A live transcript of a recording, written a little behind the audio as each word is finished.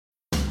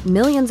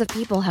Millions of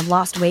people have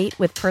lost weight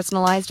with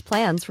personalized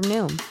plans from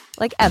Noom.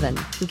 Like Evan,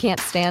 who can't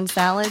stand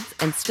salads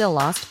and still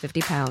lost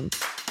 50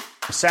 pounds.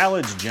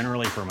 Salads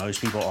generally for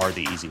most people are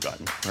the easy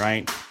button,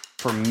 right?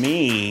 For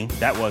me,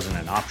 that wasn't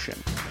an option.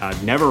 I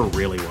never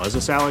really was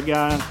a salad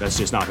guy. That's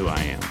just not who I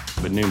am.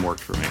 But Noom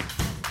worked for me.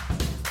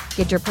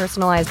 Get your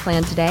personalized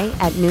plan today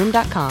at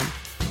Noom.com.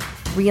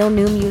 Real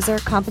Noom user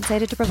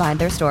compensated to provide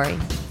their story.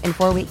 In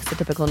 4 weeks, the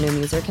typical Noom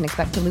user can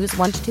expect to lose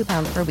 1 to 2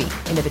 pounds per week.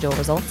 Individual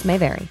results may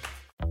vary.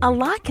 A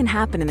lot can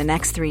happen in the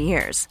next 3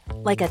 years.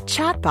 Like a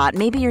chatbot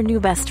may be your new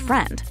best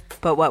friend.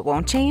 But what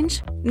won't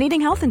change?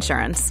 Needing health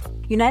insurance.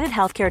 United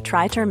Healthcare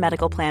Tri-Term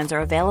Medical Plans are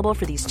available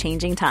for these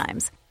changing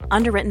times.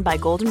 Underwritten by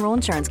Golden Rule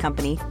Insurance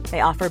Company, they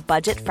offer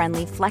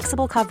budget-friendly,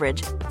 flexible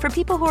coverage for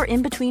people who are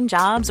in between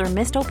jobs or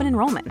missed open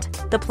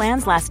enrollment. The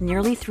plans last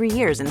nearly 3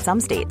 years in some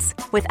states,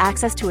 with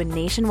access to a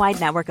nationwide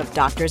network of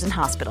doctors and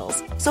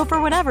hospitals. So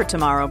for whatever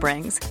tomorrow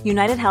brings,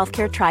 United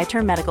Healthcare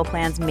Tri-Term Medical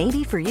Plans may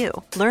be for you.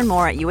 Learn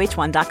more at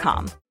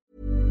uh1.com.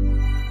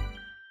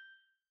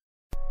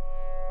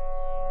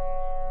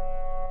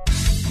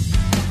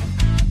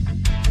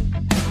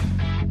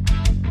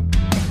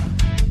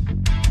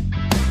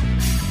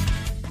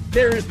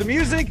 There is the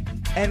music,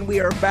 and we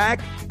are back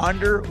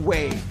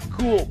underway.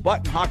 Cool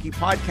Button Hockey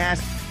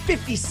Podcast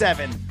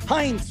 57.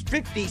 Heinz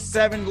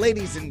 57,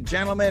 ladies and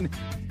gentlemen.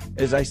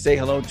 As I say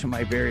hello to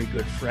my very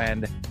good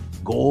friend,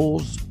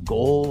 goals.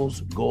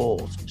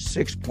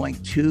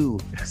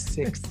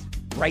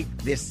 6.26 right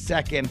this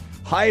second.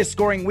 Highest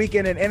scoring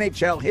weekend in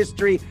NHL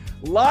history.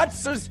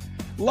 Lots of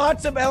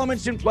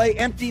elements in play.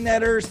 Empty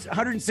netters,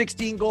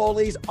 116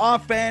 goalies,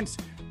 offense.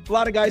 A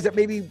lot of guys that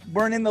maybe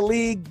weren't in the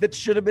league that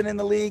should have been in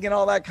the league and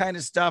all that kind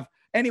of stuff.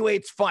 Anyway,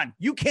 it's fun.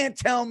 You can't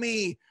tell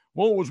me,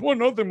 well, it was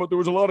 1-0, but there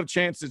was a lot of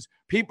chances.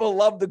 People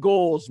love the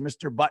goals,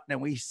 Mr. Button, and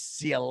we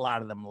see a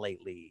lot of them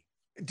lately.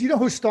 Do you know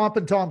who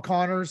Stompin' Tom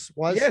Connors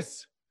was?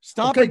 Yes.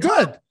 Stompin' Okay,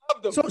 good.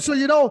 So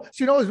you know,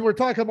 as we're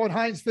talking about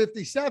Heinz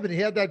 57, he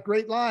had that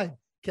great line.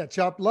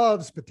 Ketchup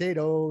loves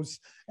potatoes,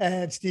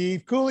 and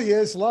Steve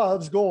Coolius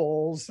loves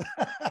goals.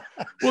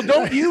 Well,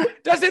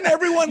 doesn't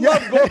everyone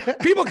love goals?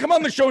 People come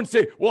on the show and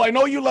say, well, I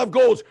know you love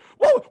goals.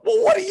 Well,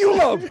 what do you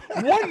love?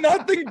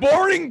 1-0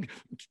 boring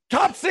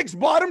top six,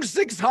 bottom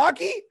six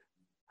hockey?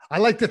 I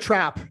like the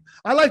trap.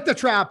 I like the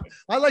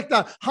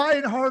high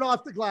and hard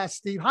off the glass,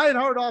 Steve. High and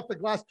hard off the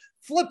glass.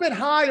 Flip it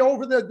high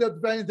over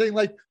the thing,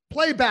 like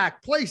play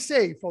back, play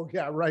safe. Oh,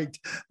 yeah, right.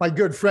 My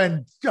good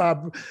friend,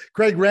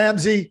 Craig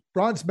Ramsey,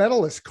 bronze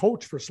medalist,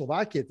 coach for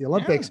Slovakia at the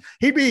Olympics.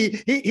 Yeah.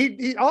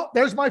 Oh,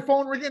 there's my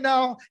phone ringing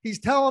now. He's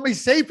telling me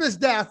safe as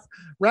death.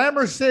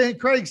 Rammer's saying,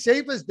 Craig,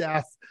 safe as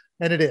death.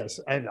 And it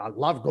is. And I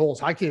love goals.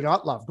 How can you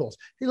not love goals?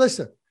 Hey,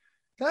 listen,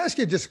 can I ask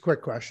you just a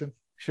quick question?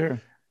 Sure.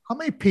 How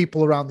many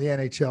people around the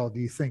NHL do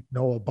you think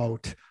know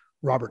about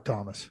Robert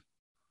Thomas?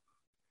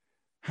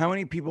 How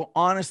many people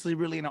honestly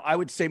really know? I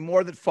would say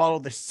more that follow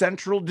the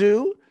Central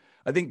do.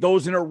 I think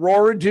those in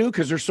Aurora do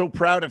because they're so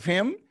proud of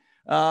him.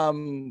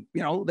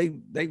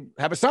 They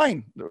have a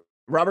sign,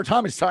 Robert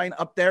Thomas sign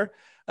up there.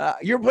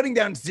 You're putting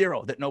down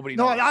zero that nobody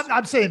knows. No,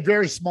 I'm saying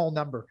very small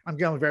number. I'm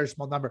going very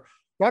small number.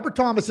 Robert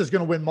Thomas is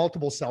going to win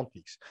multiple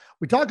Selkies.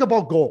 We talk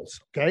about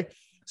goals, okay?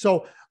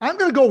 So I'm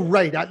going to go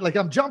right.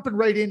 I'm jumping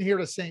right in here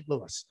to St.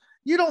 Louis.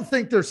 You don't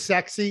think they're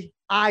sexy?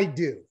 I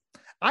do.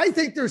 I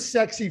think they're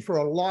sexy for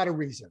a lot of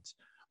reasons.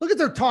 Look at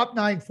their top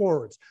 9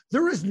 forwards.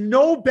 There is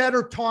no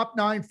better top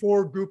 9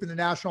 forward group in the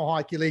National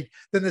Hockey League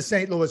than the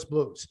St. Louis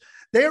Blues.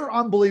 They are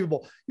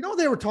unbelievable. You know what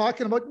they were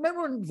talking about?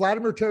 Remember when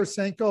Vladimir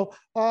Tarasenko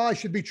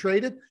should be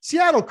traded?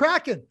 Seattle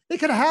Kraken. They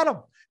could have had him.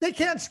 They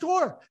can't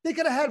score. They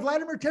could have had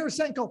Vladimir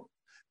Tarasenko.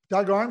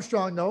 Doug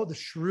Armstrong, though, the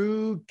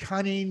shrewd,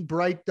 cunning,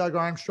 bright Doug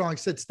Armstrong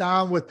sits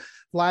down with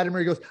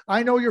Vladimir. He goes,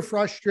 I know you're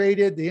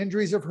frustrated. The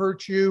injuries have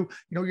hurt you.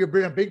 You know, you've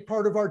been a big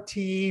part of our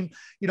team.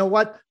 You know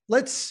what?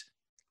 Let's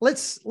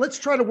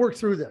try to work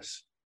through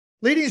this.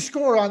 Leading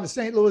scorer on the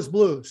St. Louis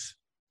Blues,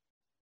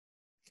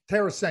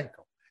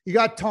 Tarasenko. You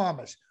got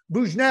Thomas.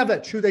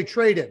 Buchnevich, who they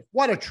traded.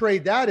 What a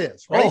trade that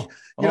is, right?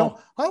 You know,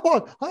 how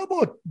about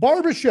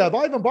Barbashev,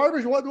 Ivan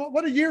Barbashev?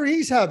 What a year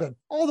he's having.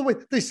 All the way.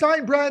 They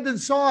signed Brandon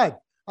Saad.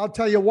 I'll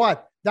tell you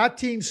what, that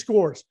team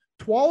scores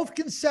 12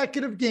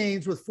 consecutive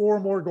games with 4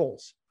 or more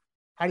goals.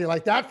 How do you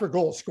like that for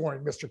goal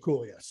scoring, Mr.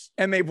 Coolius?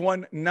 And they've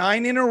won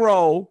 9 in a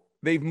row.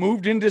 They've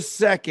moved into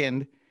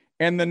second.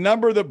 And the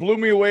number that blew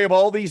me away of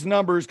all these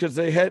numbers, because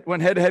they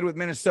went head-to-head with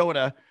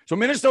Minnesota. So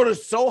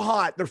Minnesota's so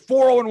hot. They're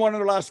 4-0-1 in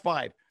their last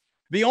 5.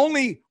 The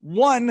only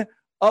one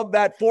of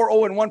that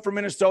 4-0-1 for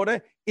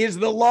Minnesota is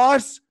the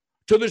loss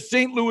to the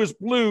St. Louis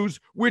Blues,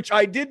 which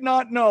I did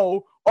not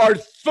know are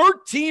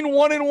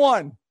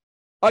 13-1-1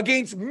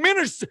 against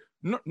Minnesota,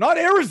 not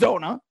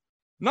Arizona,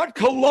 not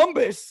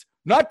Columbus,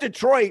 not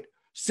Detroit.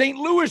 St.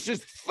 Louis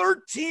is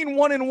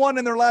 13-1-1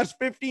 in their last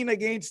 15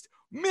 against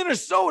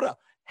Minnesota.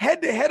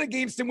 Head-to-head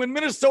against him when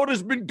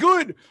Minnesota's been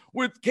good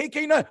with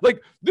KK9.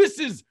 Like,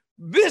 this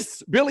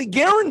Billy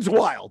Guerin's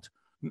wild.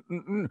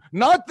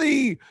 Not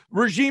the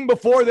regime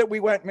before that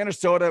we went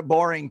Minnesota,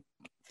 boring,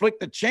 flick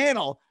the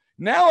channel.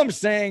 Now I'm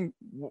saying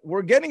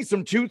we're getting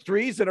some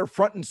 2-3s that are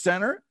front and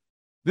center.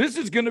 This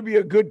is going to be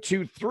a good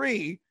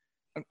 2-3.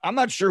 I'm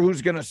not sure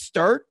who's going to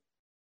start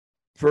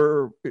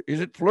is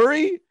it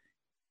Fleury?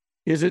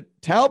 Is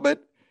it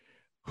Talbot?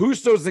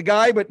 Husto's the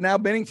guy, but now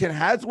Bennington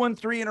has won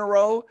 3 in a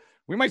row.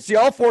 We might see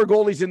all 4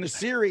 goalies in the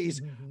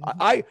series.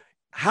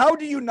 How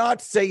do you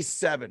not say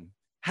 7?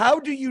 How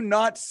do you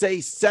not say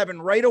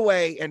 7 right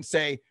away and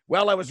say,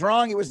 well, I was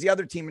wrong. It was the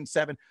other team in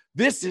 7.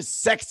 This is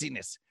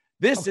sexiness.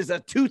 This is a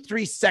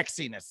 2-3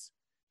 sexiness.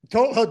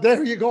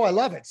 There you go. I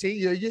love it. See,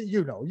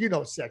 you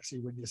know sexy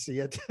when you see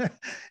it.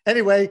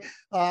 Anyway,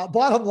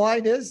 bottom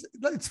line is,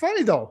 it's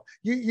funny though.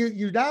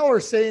 You now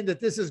are saying that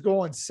this is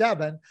going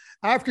 7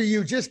 after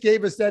you just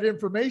gave us that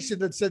information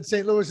that said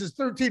St. Louis is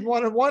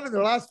 13-1-1 in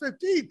their last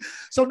 15.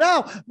 So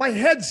now my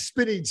head's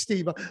spinning,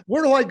 Steve.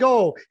 Where do I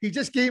go? He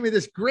just gave me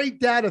this great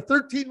data,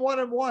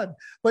 13-1-1,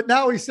 but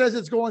now he says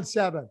it's going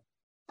 7.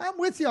 I'm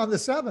with you on the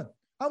 7.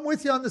 I'm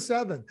with you on the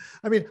 7.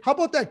 I mean, how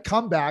about that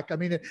comeback? I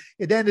mean,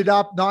 it ended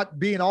up not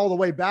being all the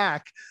way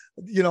back,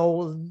 in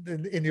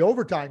the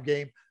overtime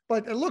game,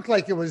 but it looked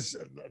like it was.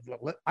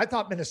 I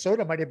thought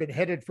Minnesota might have been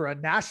headed for a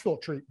Nashville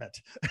treatment.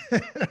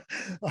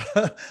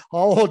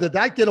 Oh, did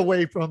that get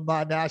away from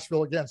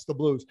Nashville against the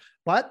Blues?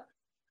 But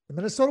the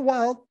Minnesota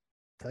Wild,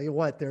 tell you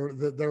what,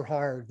 they're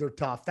hard, they're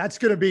tough. That's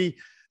going to be,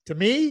 to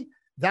me,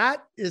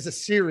 that is a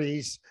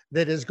series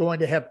that is going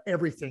to have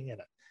everything in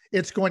it.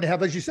 It's going to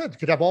have, as you said, it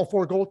could have all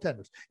 4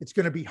 goaltenders. It's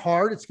going to be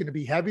hard. It's going to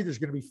be heavy. There's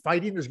going to be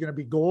fighting. There's going to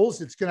be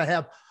goals. It's going to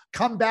have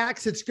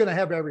comebacks. It's going to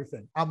have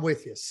everything. I'm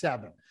with you.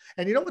 7.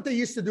 And you know what they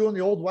used to do in the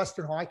old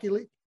Western Hockey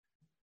League?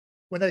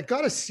 When they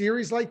got a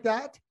series like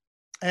that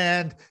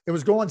and it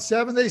was going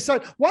 7, they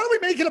said, why don't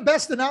we make it a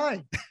best of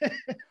 9?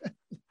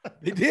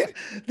 They did?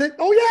 They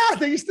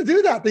used to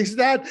do that.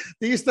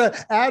 They used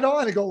to add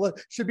on and go,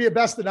 look, should be a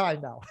best of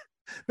 9 now.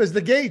 Because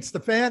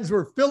the fans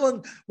were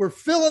filling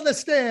the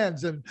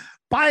stands and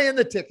buying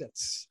the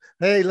tickets.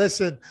 Hey,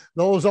 listen,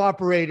 those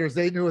operators,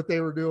 they knew what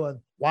they were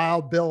doing.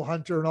 Wild Bill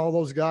Hunter and all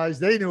those guys,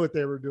 they knew what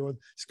they were doing.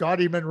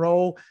 Scotty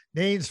Monroe,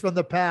 names from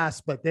the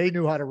past, but they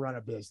knew how to run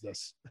a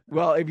business.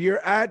 Well, if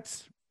you're at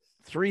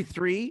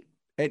 3-3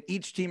 and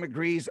each team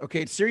agrees,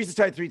 okay, series is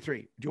tied 3-3.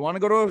 Do you want to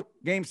go to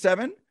game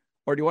 7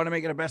 or do you want to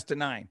make it a best of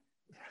 9?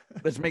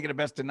 Let's make it a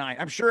best of 9.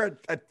 I'm sure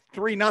at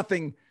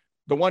 3-0,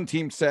 the one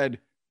team said,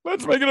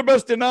 let's make it a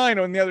best of 9.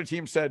 And the other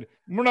team said,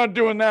 we're not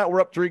doing that.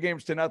 We're up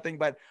 3-0.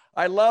 But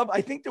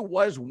I think there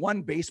was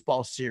one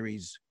baseball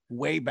series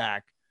way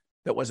back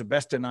that was a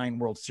best of 9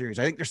 World Series.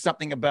 I think there's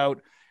something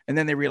about, and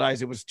then they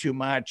realized it was too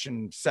much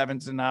and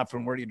 7's enough.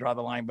 And where do you draw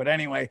the line? But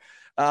anyway,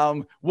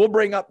 we'll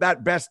bring up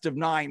that best of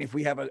 9. If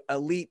we have an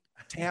elite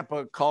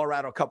Tampa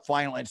Colorado Cup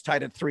final and it's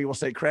tied at 3, we'll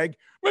say, Craig,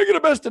 make it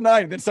a best of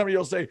 9. Then somebody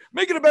will say,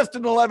 make it a best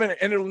of 11,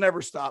 and it'll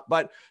never stop.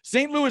 But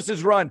St.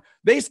 Louis's run,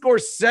 they score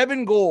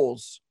 7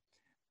 goals,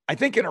 I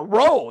think, in a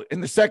row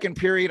in the second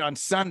period on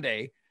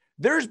Sunday.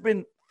 There's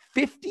been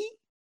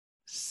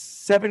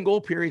 57 goal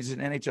periods in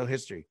NHL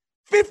history.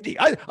 50.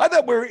 I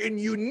thought we were in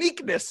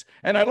uniqueness.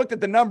 And I looked at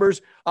the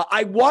numbers.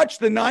 I watched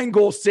the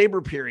 9-goal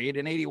Sabre period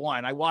in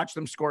 81. I watched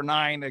them score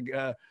 9.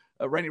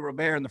 Rennie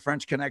Robert and the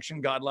French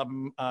Connection, God love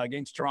him,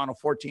 against Toronto,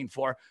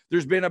 14-4.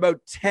 There's been about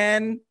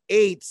 10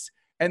 8s.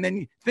 And then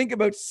you think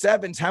about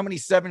 7s. How many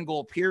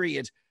 7-goal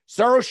periods?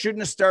 Saros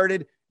shouldn't have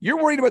started. You're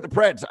worried about the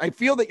Preds. I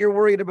feel that you're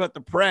worried about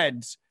the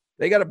Preds.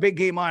 They got a big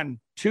game on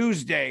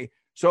Tuesday.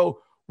 So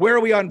where are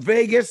we on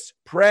Vegas,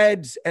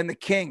 Preds, and the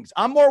Kings?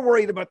 I'm more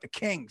worried about the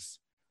Kings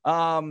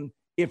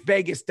if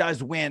Vegas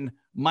does win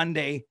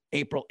Monday,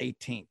 April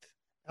 18th.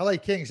 LA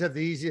Kings have the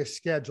easiest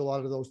schedule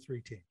out of those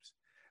 3 teams.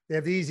 They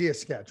have the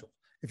easiest schedule.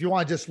 If you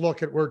want to just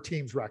look at where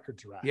teams'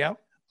 records are at. Yeah.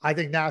 I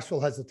think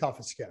Nashville has the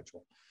toughest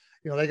schedule.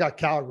 They got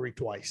Calgary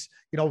twice.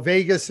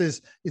 Vegas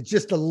it's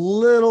just a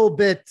little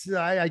bit,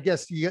 I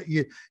guess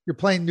you're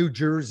playing New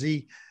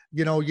Jersey.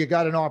 You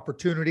got an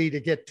opportunity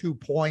to get 2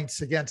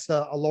 points against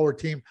a lower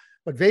team,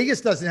 but Vegas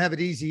doesn't have it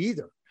easy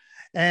either.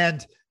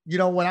 And,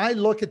 when I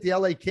look at the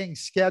LA Kings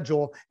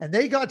schedule, and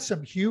they got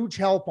some huge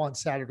help on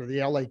Saturday,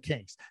 the LA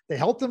Kings, they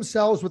helped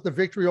themselves with the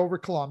victory over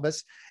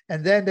Columbus.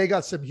 And then they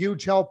got some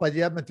huge help by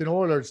the Edmonton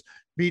Oilers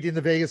beating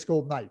the Vegas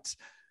Golden Knights.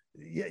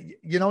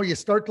 You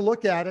start to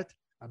look at it.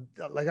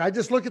 I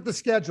just look at the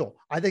schedule.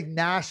 I think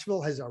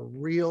Nashville has a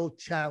real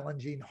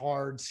challenging,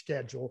 hard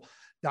schedule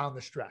down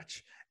the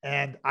stretch.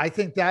 And I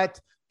think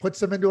that puts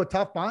them into a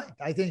tough bind.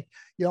 I think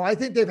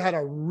they've had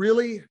a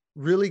really,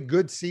 really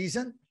good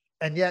season.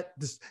 And yet,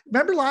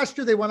 remember last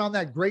year they went on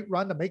that great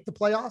run to make the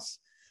playoffs?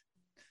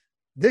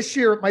 This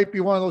year, it might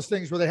be one of those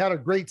things where they had a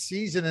great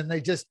season and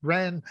they just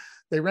ran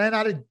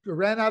out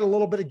a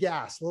little bit of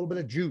gas, a little bit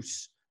of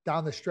juice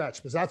down the stretch,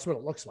 because that's what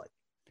it looks like.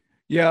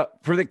 Yeah.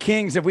 For the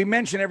Kings, if we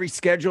mention every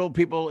schedule,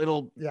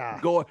 it'll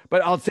go,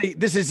 but I'll say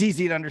this is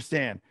easy to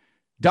understand.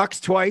 Ducks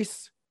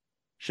twice,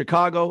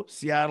 Chicago,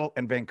 Seattle,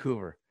 and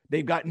Vancouver.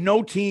 They've got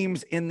no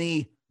teams in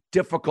the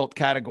difficult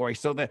category.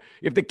 So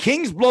if the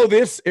Kings blow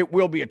this, it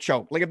will be a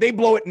choke. Like if they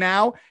blow it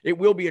now, it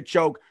will be a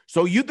choke.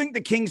 So you think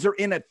the Kings are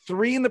in at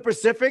 3 in the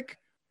Pacific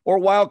or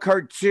wild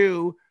card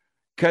 2?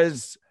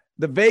 because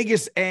the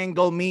Vegas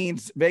angle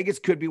means Vegas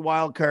could be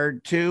wild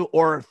card 2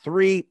 or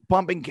 3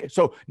 pumping.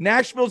 So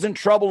Nashville's in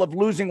trouble of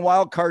losing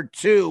wild card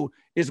 2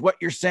 is what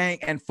you're saying,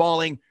 and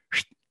falling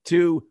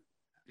to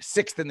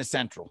 6th in the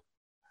Central.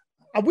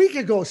 A week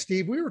ago,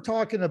 Steve, we were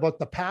talking about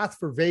the path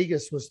for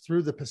Vegas was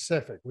through the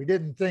Pacific. We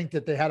didn't think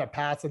that they had a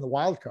path in the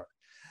wild card.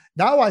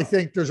 Now I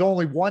think there's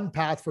only one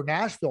path for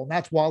Nashville, and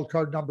that's wild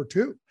card number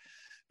 2.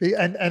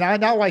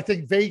 I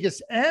think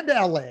Vegas and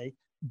LA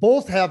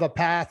both have a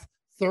path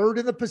 3rd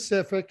in the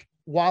Pacific,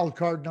 wild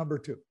card number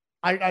 2.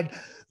 A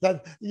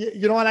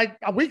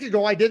week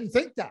ago I didn't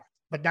think that,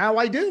 but now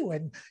I do.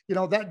 And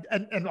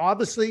and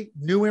obviously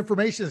new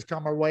information has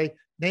come our way,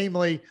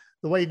 namely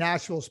the way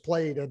Nashville's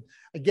played. And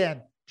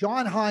again,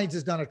 John Hines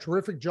has done a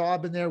terrific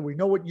job in there. We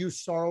know what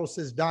Juuse Saros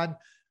has done,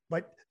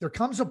 but there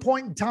comes a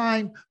point in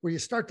time where you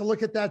start to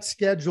look at that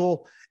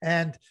schedule.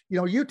 And,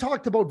 you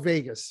talked about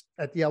Vegas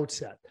at the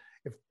outset.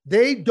 If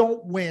they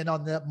don't win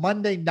on the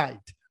Monday night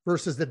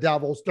versus the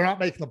Devils, they're not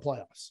making the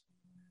playoffs.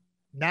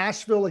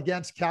 Nashville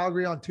against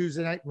Calgary on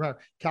Tuesday night. Remember,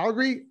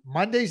 Calgary,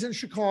 Monday's in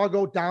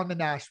Chicago, down to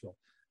Nashville.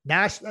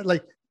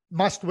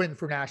 Must win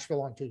for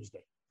Nashville on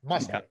Tuesday.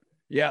 Must win.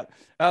 Yeah.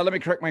 Let me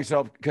correct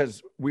myself,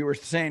 because we were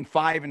saying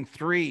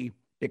 5-3.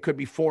 It could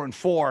be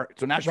 4-4.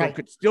 So Nashville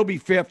could still be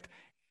 5th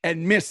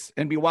and miss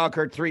and be wild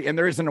card 3. And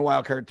there isn't a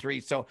wild card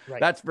 3. So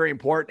that's very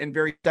important and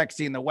very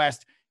sexy in the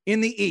West. In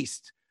the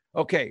East,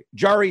 okay,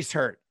 Jari's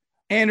hurt.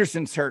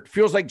 Anderson's hurt.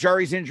 Feels like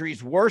Jari's injury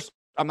is worse.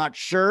 I'm not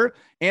sure.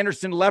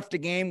 Anderson left a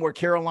game where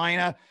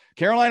Carolina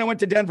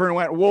went to Denver and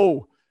went,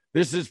 whoa,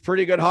 this is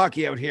pretty good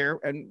hockey out here.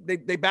 And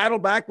they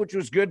battled back, which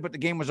was good, but the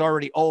game was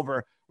already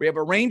over. We have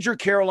a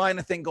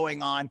Ranger-Carolina thing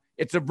going on.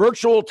 It's a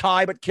virtual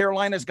tie, but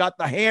Carolina's got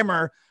the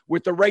hammer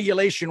with the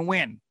regulation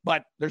win.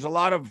 But there's a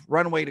lot of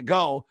runway to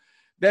go.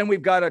 Then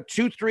we've got a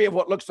 2-3 of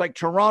what looks like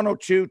Toronto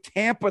 2,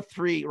 Tampa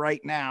 3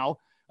 right now,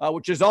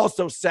 which is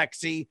also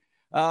sexy.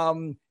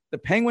 The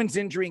Penguins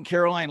injury in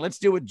Carolina. Let's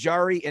deal with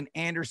Jarry and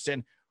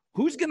Anderson.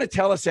 Who's going to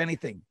tell us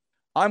anything?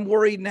 I'm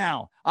worried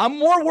now. I'm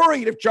more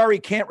worried if Jarry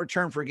can't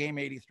return for game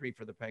 83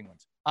 for the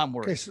Penguins. I'm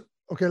worried.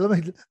 Okay,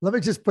 let me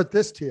just put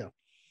this to you.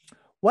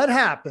 What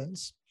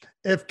happens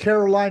if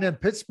Carolina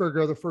and Pittsburgh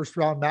are the first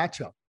round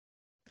matchup?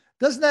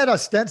 Doesn't that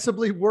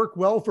ostensibly work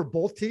well for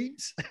both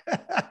teams?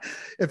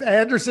 If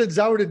Anderson's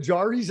out and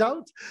Jarry's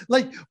out,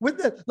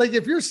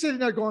 if you're sitting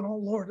there going, "Oh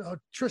Lord,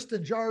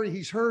 Tristan Jarry,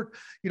 he's hurt."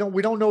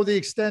 We don't know the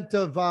extent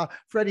of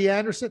Freddie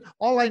Anderson.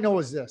 All I know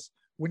is this: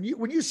 when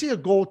you see a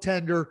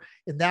goaltender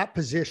in that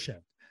position,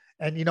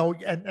 and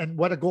and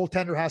what a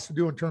goaltender has to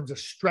do in terms of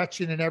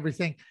stretching and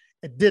everything,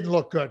 it didn't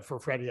look good for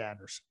Freddie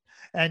Anderson.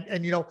 And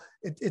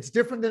it's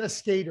different than a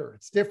skater.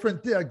 It's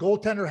different. A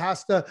goaltender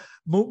has to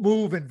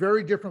move in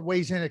very different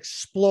ways and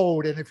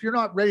explode. And if you're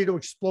not ready to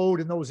explode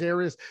in those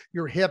areas,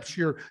 your hips,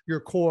 your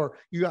core,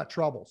 you got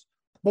troubles.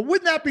 But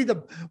wouldn't that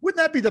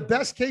be the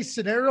best case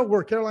scenario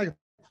where Carolina,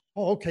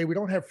 oh, okay, we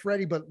don't have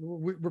Freddie, but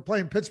we're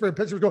playing Pittsburgh, and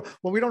Pittsburgh go,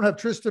 well, we don't have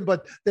Tristan,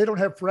 but they don't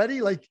have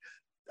Freddie. Like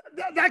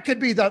that could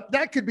be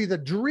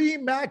the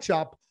dream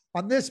matchup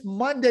on this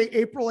Monday,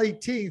 April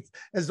 18th,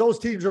 as those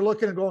teams are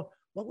looking and going,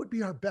 what would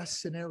be our best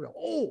scenario?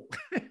 Oh,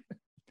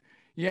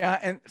 yeah.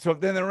 And so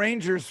then the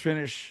Rangers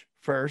finish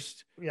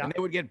first, and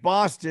they would get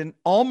Boston.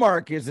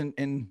 Allmark isn't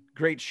in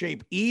great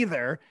shape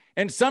either.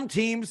 And some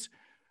teams,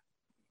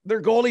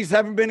 their goalies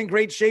haven't been in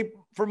great shape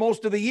for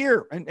most of the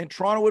year. And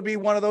Toronto would be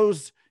one of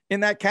those in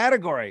that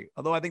category.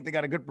 Although I think they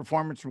got a good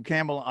performance from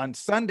Campbell on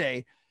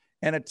Sunday.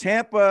 And a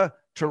Tampa,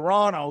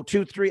 Toronto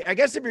 2-3. I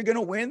guess if you're going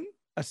to win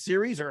a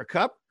series or a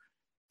cup,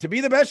 to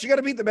be the best, you got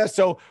to beat the best.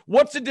 So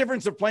what's the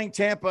difference of playing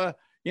Tampa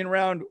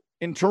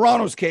in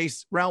Toronto's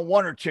case, round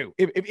 1 or 2?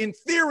 If in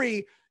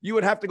theory, you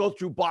would have to go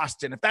through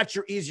Boston if that's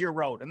your easier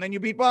road, and then you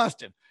beat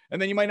Boston, and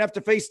then you might have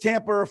to face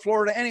Tampa or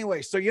Florida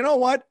anyway. So you know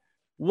what?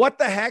 What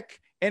the heck?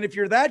 And if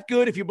you're that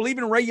good, if you believe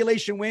in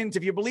regulation wins,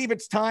 if you believe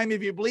it's time,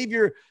 if you believe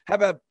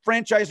have a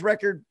franchise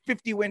record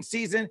 50-win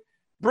season,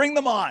 bring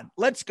them on.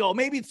 Let's go.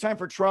 Maybe it's time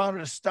for Toronto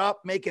to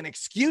stop making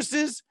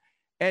excuses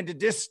and to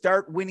just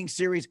start winning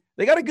series.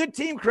 They got a good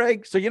team,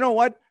 Craig. So you know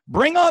what?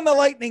 Bring on the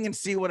Lightning and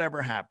see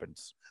whatever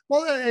happens.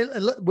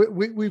 Well,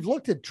 we've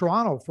looked at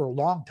Toronto for a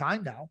long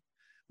time now.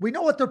 We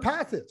know what their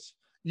path is.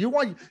 You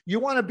want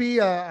to be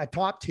a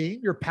top team.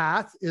 Your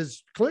path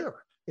is clear.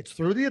 It's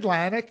through the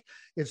Atlantic.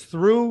 It's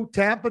through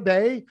Tampa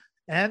Bay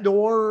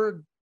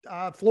or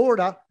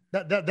Florida.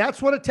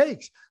 That's what it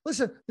takes.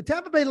 Listen, the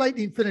Tampa Bay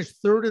Lightning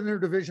finished 3rd in their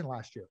division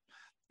last year.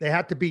 They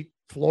had to beat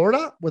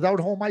Florida without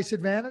home ice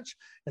advantage,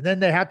 and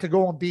then they had to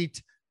go and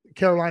beat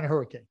Carolina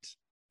Hurricanes,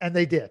 and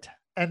they did.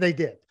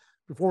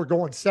 Before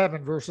going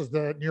 7 versus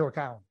the New York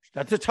Islanders.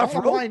 That's a tough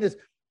road. Is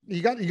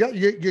you got to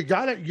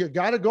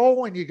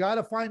go, and you got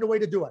to find a way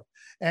to do it.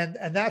 And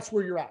that's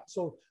where you're at.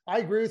 So I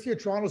agree with you.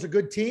 Toronto's a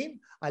good team.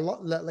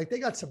 They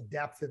got some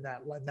depth in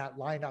that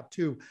lineup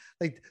too.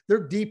 Like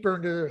they're deeper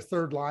into their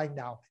third line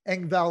now.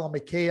 Engvall and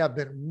McKay have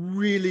been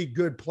really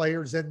good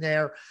players in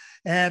there.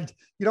 And,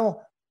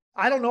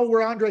 I don't know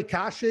where Andre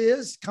Kasha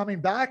is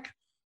coming back.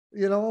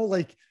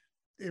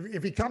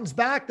 if he comes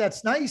back,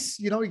 that's nice.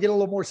 You get a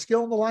little more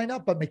skill in the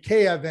lineup, but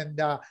Mikheyev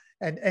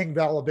and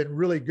Engvall have been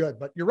really good.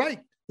 But you're right.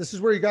 This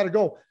is where you got to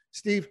go.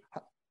 Steve,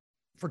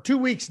 for 2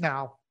 weeks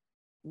now,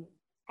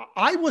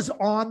 I was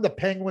on the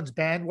Penguins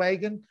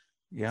bandwagon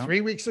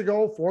 3 weeks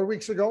ago, 4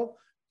 weeks ago.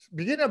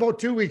 Beginning about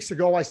 2 weeks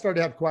ago, I started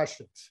to have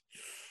questions.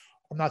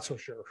 I'm not so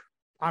sure.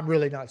 I'm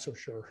really not so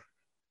sure.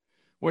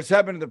 What's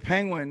happened to the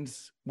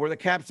Penguins, where the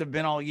Caps have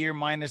been all year,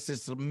 minus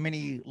this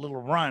mini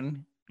little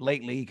run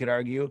lately, you could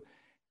argue,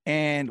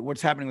 and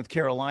what's happening with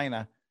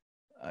Carolina,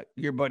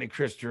 your buddy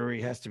Chris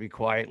Drury has to be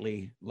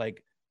quietly,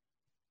 like,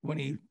 when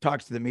he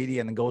talks to the media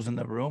and then goes in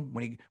the room,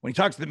 when he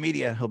talks to the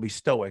media, he'll be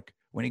stoic.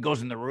 When he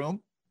goes in the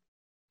room,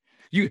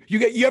 you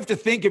have to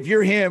think, if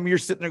you're him, you're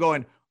sitting there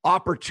going,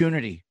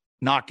 opportunity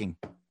knocking.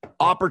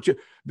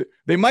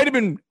 They might have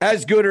been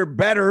as good or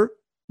better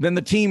than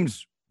the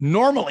teams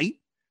normally,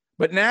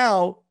 but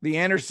now the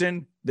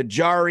Anderson, the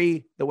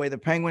Jari, the way the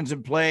Penguins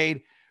have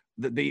played,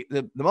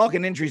 the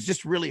Malkin injuries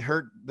just really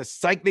hurt the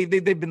psyche.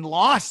 They've been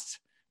lost.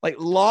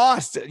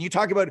 And you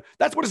talk about,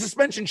 that's what a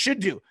suspension should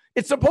do.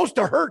 It's supposed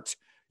to hurt.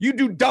 You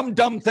do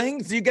dumb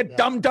things, you get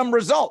dumb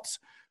results.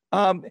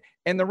 And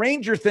the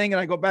Ranger thing, and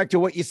I go back to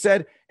what you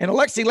said, and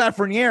Alexis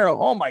Lafreniere,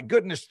 oh my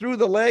goodness, through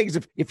the legs.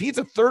 If he's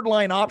a third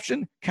line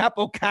option,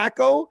 Capo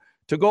Caco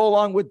to go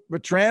along with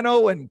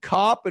Vetrano and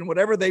Kopp and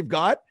whatever they've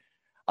got,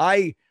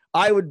 I've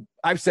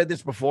said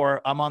this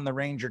before, I'm on the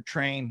Ranger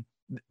train.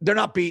 They're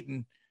not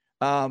beating.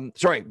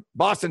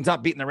 Boston's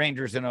not beating the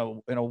Rangers in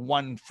a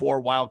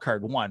 1-4 wild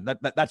card one.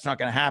 That's not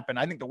going to happen.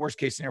 I think the worst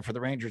case scenario for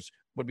the Rangers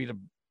would be to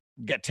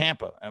get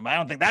Tampa. I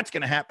don't think that's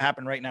going to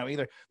happen right now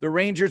either. The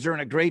Rangers are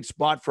in a great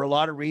spot for a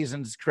lot of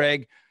reasons,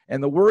 Craig,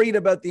 and the worried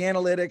about the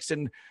analytics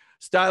and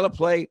style of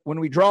play. When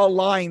we draw a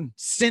line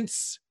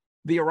since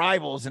the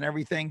arrivals and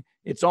everything,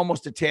 it's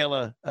almost a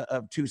tale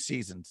of two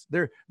seasons.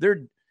 They're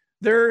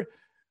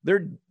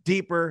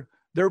deeper.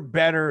 They're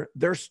better.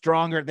 They're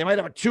stronger. They might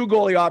have a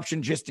 2-goalie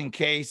option just in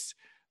case.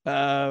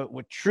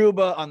 With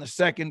Trouba on the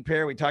second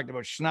pair, we talked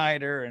about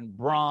Schneider and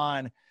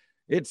Braun.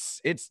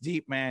 It's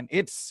deep, man.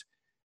 It's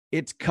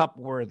cup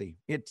worthy.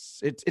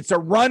 It's a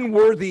run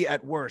worthy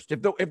at worst.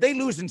 If they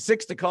lose in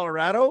 6 to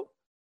Colorado,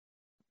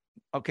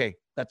 okay,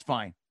 that's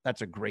fine.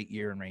 That's a great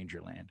year in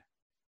Ranger land.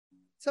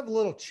 Let's have a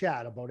little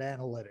chat about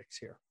analytics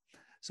here.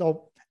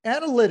 So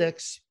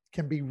analytics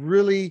can be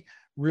really,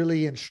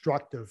 really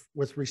instructive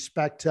with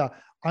respect to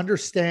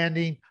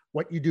understanding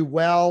what you do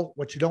well,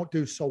 what you don't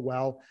do so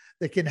well.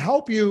 They can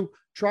help you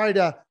try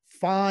to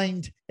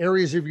find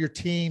areas of your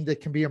team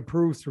that can be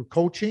improved through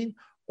coaching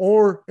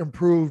or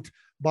improved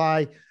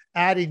by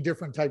adding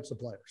different types of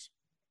players.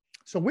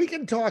 So we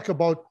can talk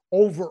about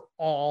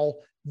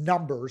overall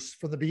numbers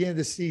from the beginning of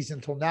the season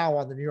until now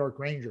on the New York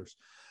Rangers.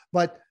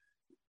 But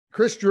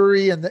Chris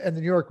Drury and the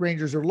New York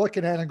Rangers are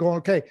looking at it and going,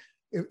 okay,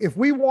 if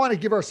we want to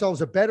give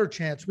ourselves a better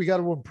chance, we got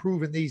to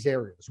improve in these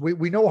areas.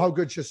 We know how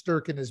good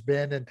Shesterkin has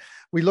been, and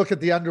we look at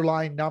the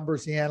underlying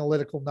numbers, the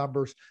analytical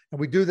numbers, and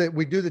we do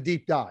the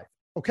deep dive.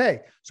 Okay,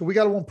 so we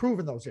got to improve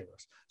in those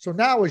areas. So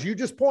now, as you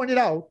just pointed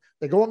out,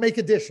 they go and make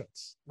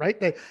additions, right?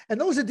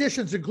 And those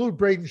additions include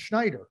Braden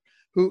Schneider,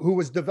 who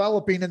was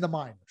developing in the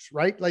minors,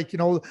 right? Like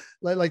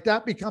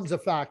that becomes a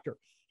factor.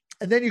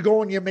 And then you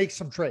go and you make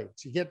some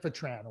trades. You get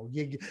Vetrano,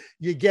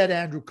 you get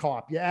Andrew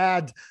Kopp, you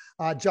add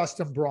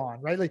Justin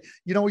Braun, right?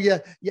 You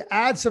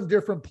add some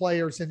different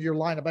players into your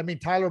lineup. I mean,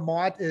 Tyler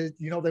Mott is,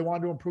 they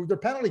want to improve their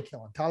penalty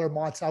killing. Tyler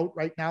Mott's out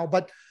right now,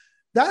 but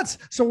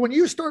so when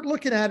you start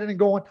looking at it and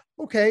going,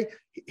 okay,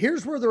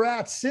 here's where they're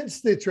at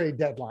since the trade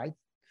deadline.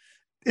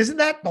 Isn't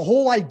that the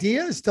whole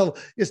idea, is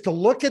to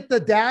look at the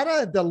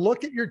data and to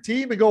look at your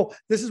team and go,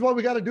 this is what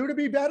we got to do to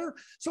be better?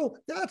 So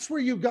that's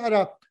where you've got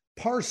to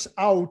parse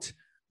out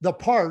the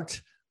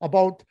part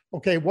about,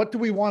 okay, what do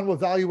we want to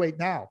evaluate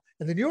now?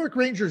 And the New York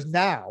Rangers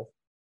now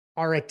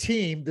are a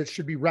team that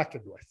should be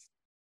reckoned with.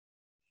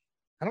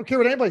 I don't care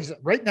what anybody says.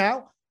 Right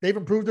now, they've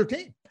improved their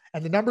team,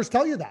 and the numbers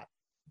tell you that.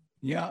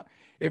 Yeah.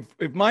 If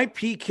my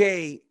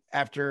PK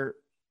after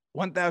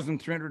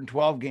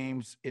 1,312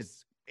 games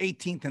is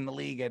 18th in the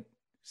league at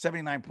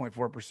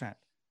 79.4%.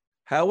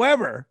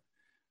 However,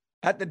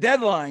 at the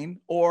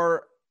deadline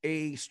or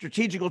a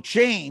strategical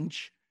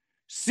change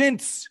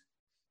since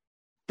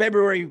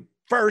February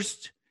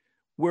 1st,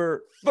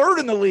 we're third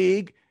in the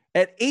league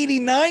at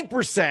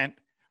 89%.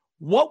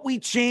 What we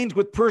changed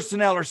with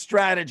personnel or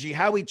strategy,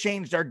 how we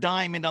changed our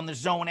diamond on the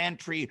zone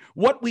entry,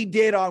 what we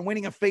did on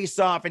winning a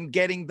faceoff and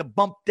getting the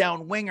bump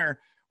down winger.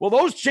 Well,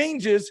 those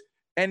changes,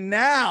 and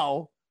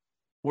now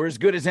we're as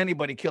good as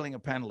anybody killing a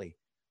penalty.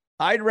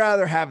 I'd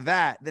rather have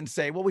that than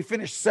say, well, we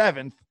finished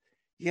 7th.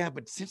 Yeah,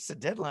 but since the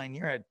deadline,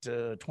 you're at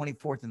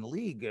 24th in the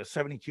league,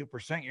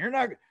 72%.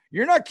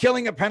 You're not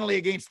killing a penalty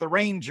against the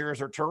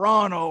Rangers or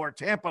Toronto or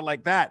Tampa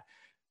like that.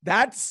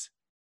 That's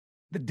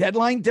the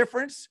deadline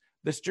difference,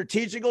 the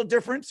strategical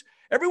difference.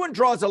 Everyone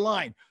draws a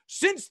line.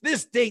 Since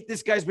this date,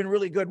 this guy's been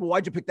really good. Well,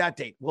 why'd you pick that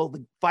date? Well,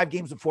 the 5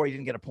 games before, he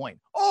didn't get a point.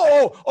 Oh,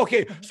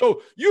 Okay.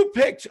 So you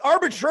picked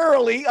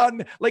arbitrarily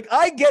on, like,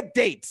 I get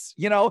dates,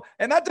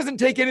 and that doesn't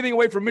take anything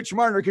away from Mitch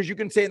Marner, because you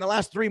can say in the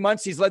last 3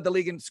 months he's led the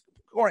league in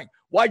scoring.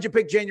 Why'd you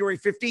pick January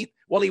 15th?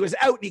 Well, he was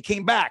out and he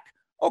came back.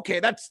 Okay,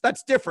 that's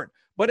different.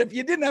 But if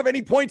you didn't have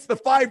any points the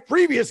 5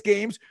 previous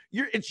games,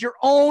 it's your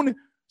own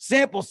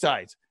sample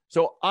size.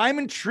 So I'm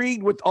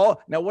intrigued with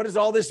now, what does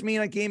all this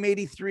mean on game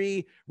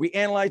 83? We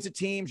analyze the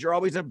teams. You're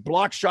always a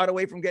block shot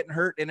away from getting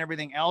hurt and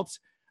everything else.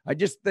 I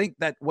just think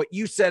that what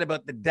you said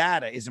about the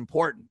data is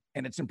important,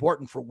 and it's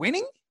important for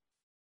winning.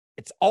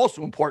 It's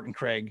also important,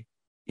 Craig,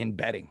 in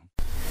betting.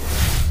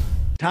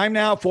 Time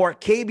now for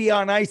KB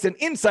on Ice, an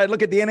inside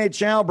look at the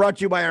NHL, brought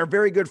to you by our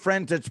very good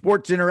friends at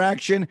Sports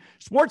Interaction.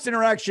 Sports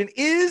Interaction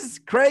is,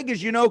 Craig,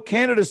 as you know,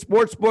 Canada's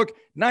sportsbook.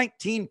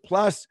 19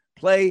 plus,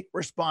 play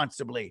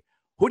responsibly.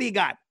 Who do you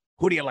got?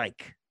 Who do you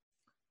like?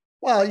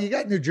 Well, you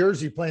got New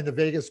Jersey playing the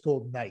Vegas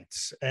Golden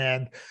Knights.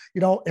 And,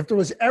 if there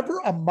was ever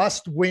a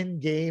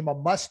must-win game, a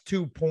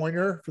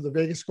must-two-pointer for the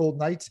Vegas Golden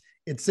Knights,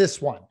 it's this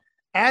one.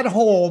 At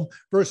home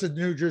versus the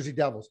New Jersey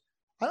Devils.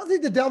 I don't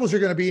think the Devils are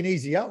going to be an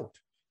easy out.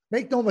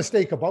 Make no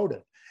mistake about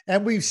it.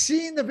 And we've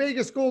seen the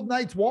Vegas Golden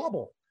Knights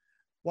wobble.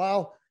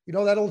 Well, you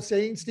know that old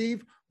saying,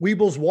 Steve?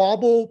 Weebles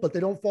wobble, but they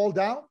don't fall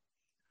down?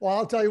 Well,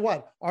 I'll tell you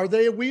what. Are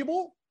they a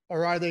Weeble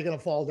or are they going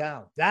to fall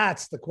down?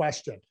 That's the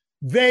question.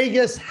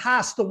 Vegas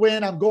has to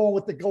win. I'm going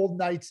with the Golden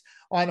Knights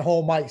on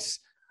home ice.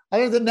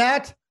 Other than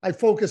that, I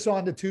focus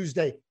on the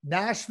Tuesday.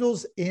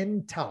 Nashville's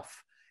in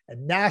tough.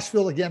 And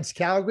Nashville against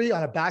Calgary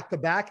on a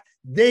back-to-back,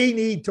 they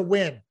need to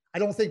win. I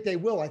don't think they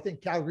will. I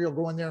think Calgary will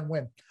go in there and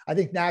win. I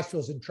think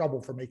Nashville's in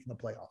trouble for making the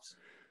playoffs.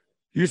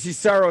 UC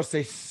Saros,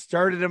 they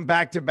started them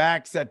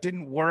back-to-backs. That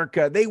didn't work.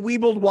 They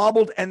weebled,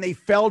 wobbled, and they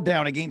fell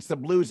down against the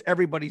Blues.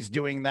 Everybody's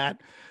doing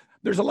that.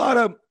 There's a lot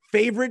of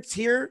favorites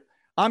here.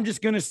 I'm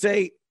just going to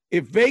say,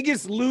 if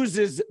Vegas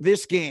loses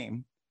this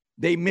game,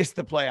 they miss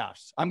the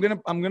playoffs. I'm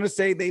gonna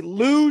say they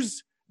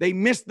lose, they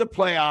miss the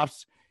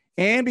playoffs.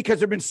 And because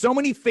there've been so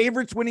many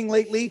favorites winning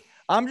lately,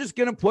 I'm just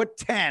gonna put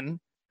 10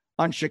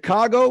 on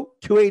Chicago,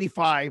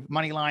 285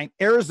 money line,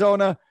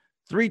 Arizona,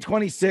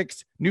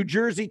 326, New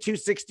Jersey,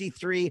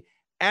 263.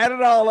 Add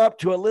it all up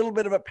to a little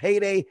bit of a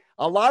payday.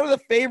 A lot of the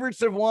favorites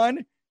have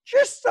won.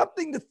 Just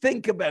something to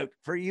think about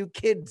for you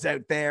kids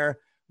out there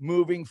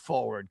moving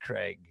forward,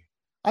 Craig.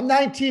 I'm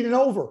 19 and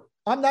over.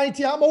 I'm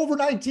 19. I'm over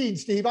 19,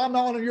 Steve. I'm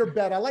on your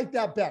bet. I like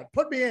that bet.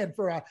 Put me in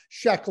for a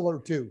shekel or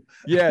two.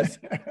 Yes.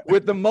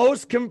 With the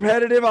most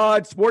competitive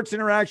odds, Sports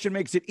Interaction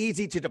makes it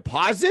easy to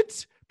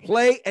deposit,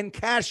 play, and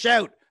cash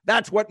out.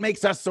 That's what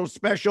makes us so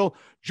special.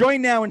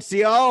 Join now and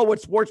see all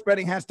what sports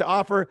betting has to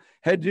offer.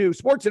 Head to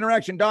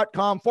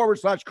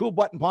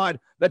sportsinteraction.com/cool-button-pod.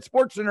 That's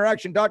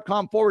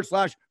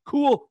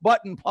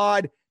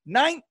sportsinteraction.com/cool-button-pod.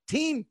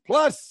 19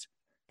 plus.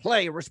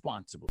 Play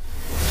responsibly.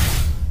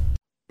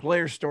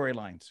 Player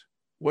storylines.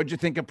 What'd you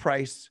think of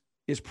Price?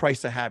 Is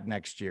Price a have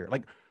next year?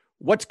 Like,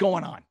 what's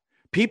going on?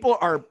 People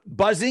are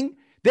buzzing.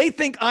 They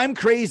think I'm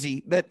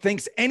crazy that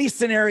thinks any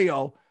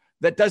scenario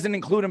that doesn't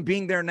include him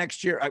being there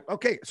next year.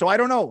 Okay, so I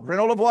don't know.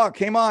 Renaud Lavoie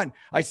came on.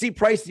 I see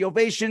Price, the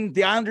ovation,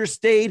 the Islanders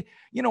stayed.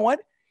 You know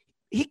what?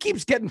 He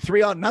keeps getting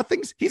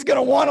 3-on-nothings. He's going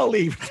to want to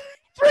leave.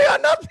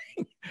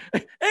 3-on-nothing.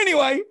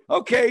 Anyway,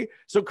 okay.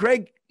 So,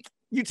 Craig,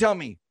 you tell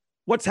me,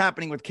 what's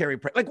happening with Carey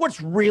Price? Like,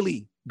 what's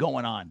really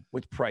going on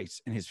with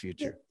Price and his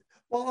future?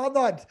 Well,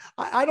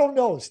 I don't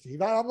know,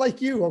 Steve. I'm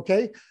like you.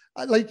 Okay.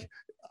 I'm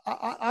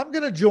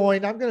going to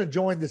join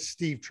the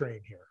Steve train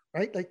here,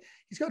 right? Like,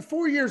 he's got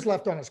 4 years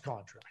left on his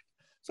contract.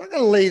 So I'm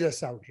going to lay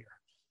this out here.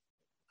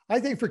 I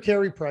think for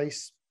Carey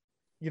Price,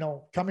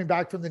 coming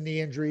back from the knee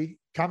injury,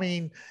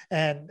 coming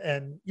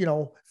and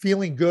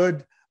feeling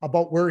good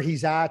about where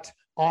he's at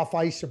off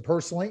ice and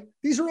personally,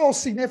 these are all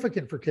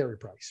significant for Carey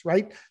Price,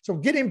 right? So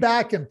getting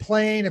back and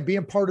playing and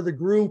being part of the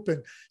group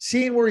and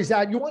seeing where he's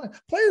at, you want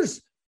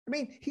players. I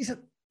mean, he's a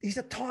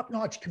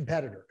top-notch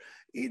competitor.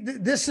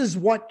 This is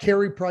what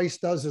Carey Price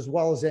does as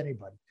well as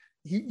anybody.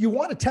 You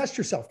want to test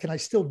yourself. Can I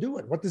still do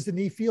it? What does the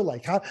knee feel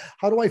like?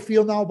 How do I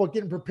feel now about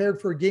getting prepared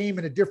for a game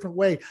in a different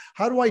way?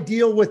 How do I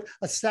deal with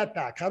a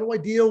setback? How do I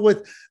deal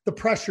with the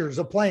pressures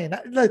of playing?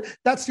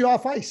 That's the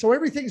off ice. So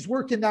everything's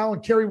working now,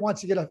 and Carey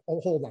wants to get a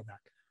hold on that.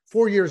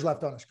 4 years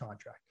left on his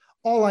contract.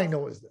 All I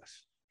know is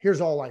this.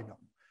 Here's all I know.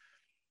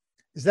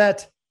 Is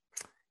that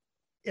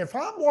if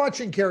I'm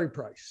watching Carey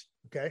Price,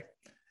 okay,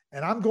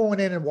 and I'm going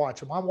in and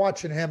watching him. I'm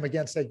watching him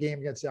against that game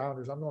against the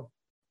Islanders. I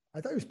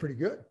thought he was pretty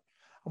good.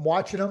 I'm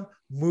watching him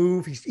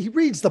move. He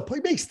reads the play,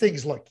 makes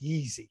things look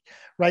easy,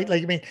 right?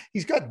 Like, I mean,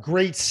 he's got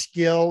great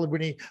skill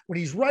when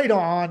he's right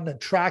on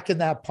and tracking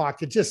that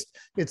puck.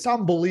 It's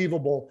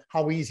unbelievable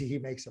how easy he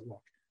makes it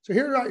look. So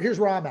here's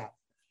where I'm at.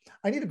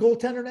 I need a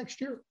goaltender next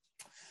year.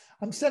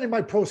 I'm sending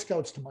my pro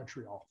scouts to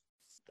Montreal.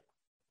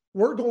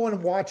 We're going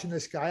and watching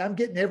this guy. I'm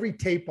getting every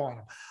tape on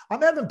him.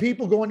 I'm having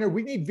people go in there.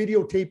 We need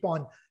videotape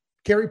on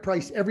Carey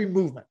Price, every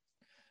movement.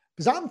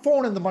 Because I'm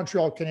phoning the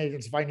Montreal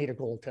Canadiens if I need a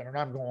goaltender. And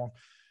I'm going,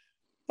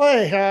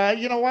 hey,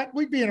 you know what?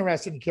 We'd be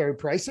interested in Carey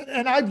Price.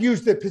 And I've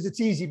used it because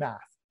it's easy math.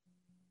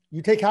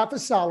 You take half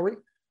his salary.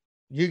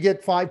 You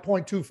get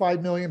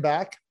 5.25 million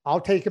back.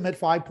 I'll take him at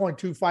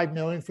 5.25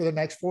 million for the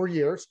next 4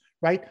 years,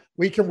 right?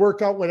 We can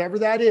work out whatever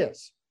that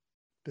is.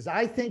 Because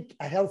I think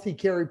a healthy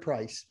Carey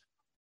Price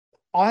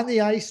on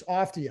the ice,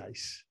 off the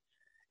ice,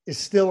 is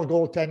still a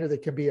goaltender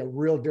that can be a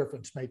real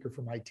difference maker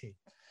for my team.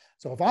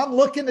 So if I'm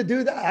looking to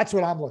do that, that's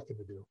what I'm looking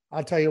to do.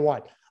 I'll tell you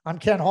what, I'm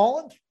Ken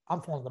Holland.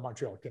 I'm from the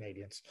Montreal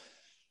Canadiens.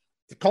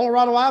 The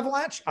Colorado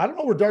Avalanche, I don't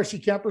know where Darcy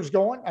Kemper's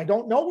going. I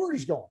don't know where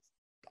he's going.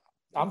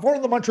 I'm for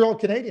the Montreal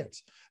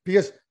Canadiens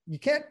because you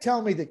can't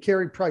tell me that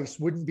Carey Price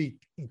wouldn't be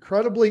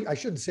incredibly, I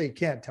shouldn't say you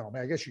can't tell me,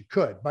 I guess you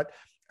could, but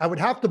I would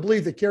have to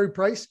believe that Carey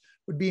Price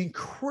would be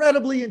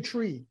incredibly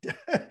intrigued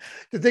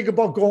to think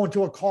about going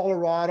to a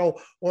Colorado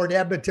or an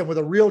Edmonton with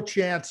a real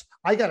chance.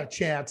 I got a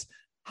chance.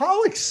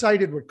 How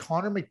excited would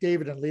Connor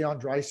McDavid and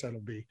Leon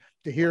Draisaitl be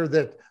to hear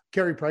that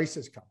Carey Price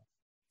is coming?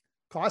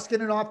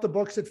 Koskinen off the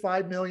books at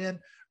 $5 million,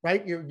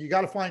 right? You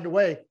got to find a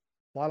way.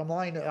 Bottom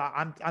line,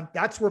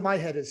 that's where my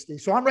head is,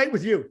 Steve. So I'm right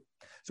with you.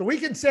 So we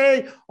can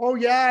say, oh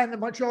yeah, and the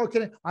Montreal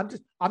can.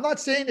 I'm not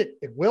saying it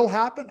will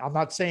happen. I'm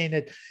not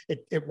saying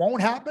it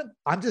won't happen.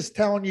 I'm just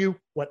telling you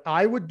what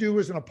I would do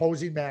as an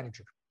opposing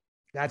manager.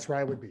 That's where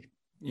I would be.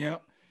 Yeah.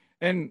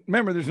 And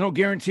remember, there's no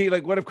guarantee.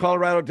 Like, what if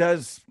Colorado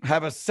does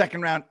have a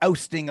second round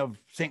ousting of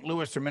St.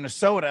 Louis or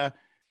Minnesota?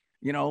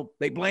 You know,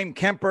 they blame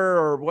Kemper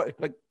or what?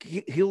 Like,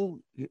 he'll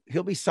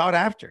be sought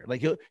after.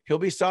 Like, he'll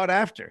be sought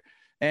after.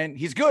 And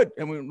he's good.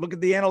 And we look at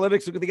the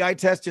analytics, look at the eye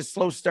test, just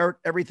slow start,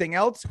 everything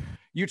else.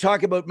 You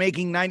talk about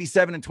making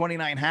 97 and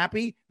 29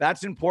 happy.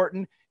 That's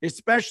important,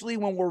 especially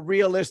when we're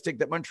realistic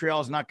that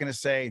Montreal is not going to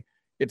say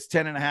it's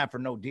 10.5 or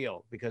no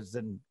deal, because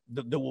then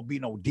there will be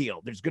no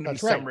deal. There's going to be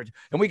some,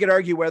 and we could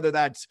argue whether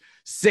that's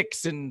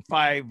 6 and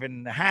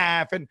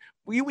 5.5. And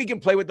we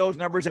can play with those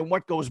numbers and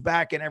what goes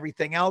back and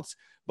everything else.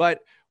 But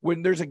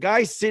when there's a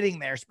guy sitting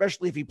there,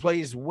 especially if he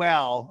plays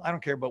well, I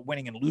don't care about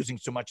winning and losing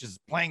so much as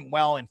playing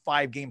well in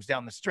 5 games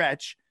down the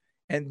stretch.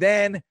 And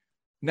then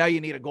now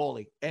you need a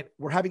goalie. And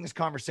we're having this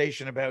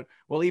conversation about,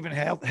 well, even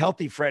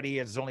healthy Freddie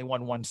has only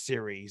won 1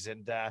 series.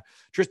 And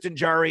Tristan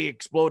Jarry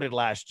exploded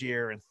last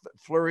year, and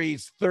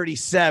Fleury's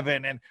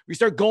 37. And we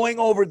start going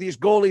over these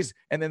goalies,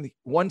 and then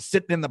one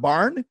sitting in the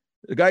barn,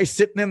 the guy's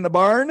sitting in the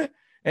barn,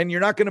 and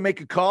you're not going to make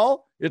a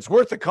call. It's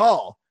worth a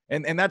call.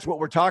 And that's what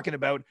we're talking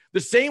about. The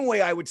same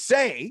way I would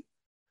say,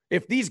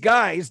 if these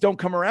guys don't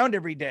come around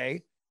every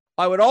day,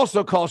 I would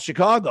also call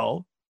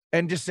Chicago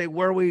and just say,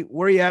 where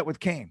are you at with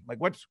Kane? Like,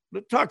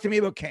 talk to me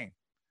about Kane.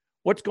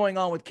 What's going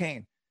on with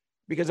Kane?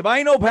 Because if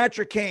I know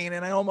Patrick Kane,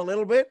 and I know him a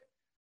little bit,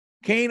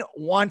 Kane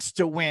wants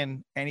to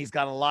win, and he's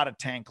got a lot of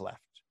tank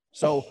left.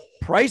 So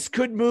Price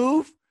could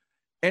move,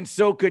 and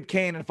so could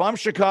Kane. And if I'm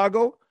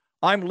Chicago,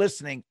 I'm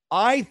listening.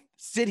 I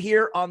sit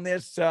here on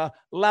this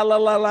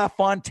La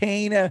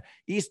Fontaine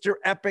Easter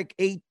epic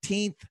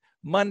 18th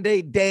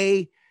Monday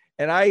day,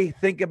 and I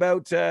think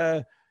about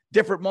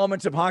different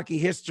moments of hockey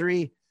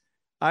history.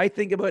 I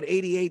think about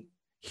 88.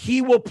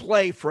 He will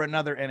play for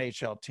another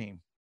NHL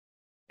team.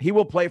 He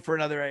will play for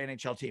another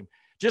NHL team.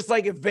 Just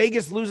like if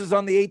Vegas loses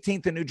on the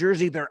 18th in New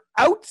Jersey, they're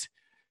out.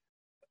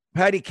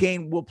 Patty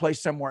Kane will play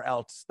somewhere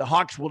else. The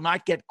Hawks will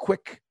not get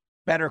quick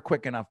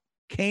enough.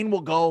 Kane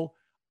will go.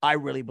 I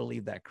really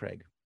believe that,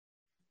 Craig.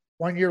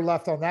 1 year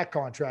left on that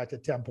contract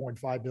at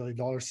 $10.5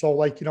 billion. So,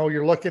 like,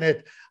 you're looking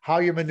at how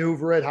you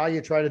maneuver it, how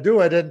you try to do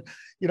it. And,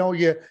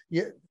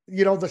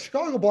 the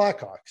Chicago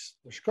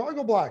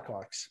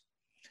Blackhawks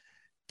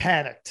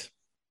panicked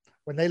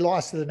when they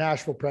lost to the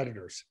Nashville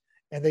Predators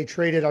and they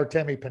traded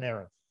Artemi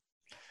Panarin.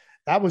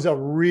 That was a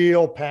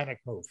real panic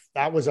move.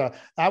 That was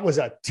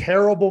a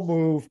terrible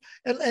move.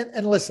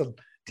 And listen,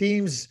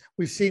 teams,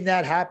 we've seen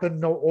that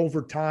happen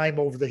over time,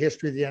 over the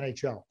history of the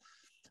NHL.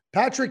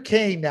 Patrick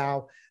Kane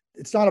now,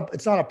 it's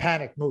not a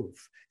panic move.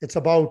 It's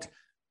about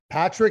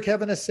Patrick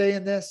having a say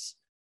in this,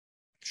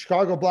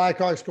 Chicago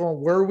Blackhawks going,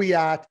 where are we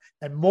at?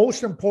 And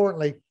most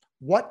importantly,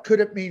 what could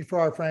it mean for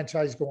our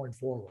franchise going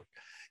forward?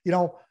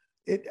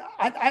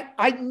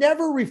 I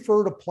never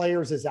refer to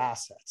players as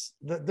assets.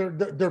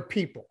 They're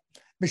people.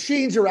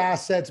 Machines are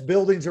assets.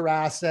 Buildings are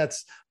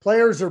assets.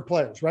 Players are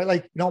players,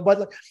 right?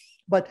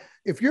 But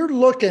if you're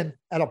looking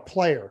at a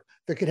player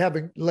that could have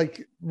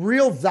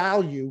real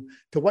value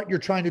to what you're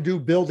trying to do,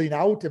 building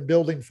out and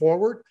building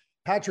forward,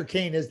 Patrick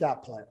Kane is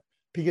that player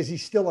because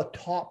he's still a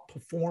top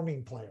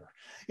performing player.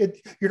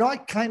 You're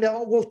not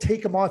we'll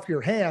take him off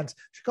your hands.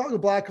 Chicago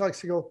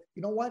Blackhawks go,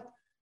 you know what?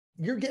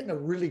 You're getting a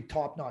really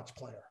top-notch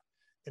player.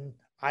 And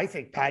I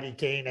think Patty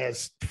Kane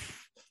has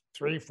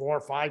 3, 4,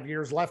 5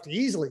 years left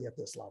easily at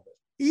this level.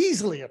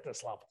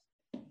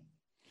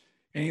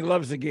 And he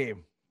loves the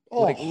game.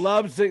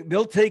 Loves it.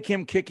 They'll take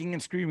him kicking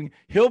and screaming.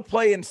 He'll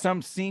play in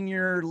some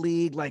senior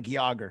league like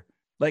Yager.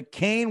 Like,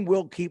 Kane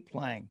will keep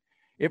playing.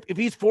 If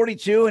he's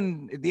 42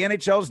 and the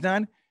NHL's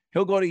done,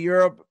 he'll go to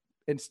Europe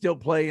and still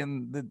play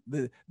in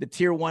the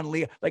tier 1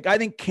 league. Like, I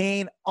think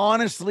Kane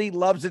honestly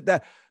loves it.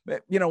 That,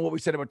 what we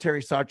said about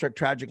Terry Sawchuk,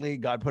 tragically,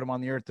 God put him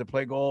on the earth to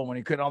play goal when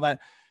he couldn't, all that.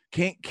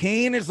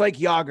 Kane is like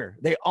Yager.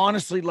 They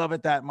honestly love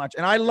it that much.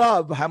 And I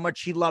love how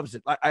much he loves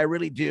it. I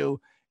really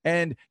do.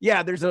 And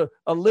yeah, there's a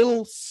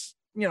little,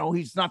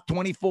 he's not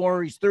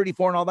 24, he's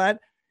 34 and all that.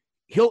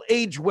 He'll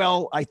age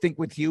well, I think,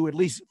 with you, at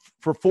least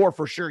for 4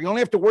 for sure. You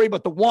only have to worry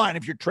about the 1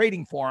 if you're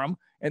trading for him.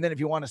 And then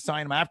if you want to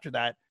sign him after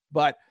that.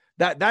 But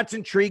that's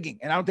intriguing.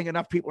 And I don't think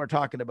enough people are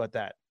talking about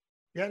that.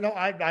 Yeah, no,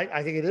 I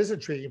think it is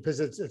intriguing because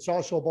it's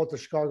also about the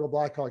Chicago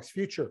Blackhawks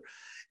future.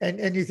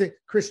 And you think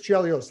Chris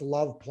Chelios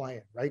loved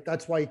playing, right?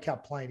 That's why he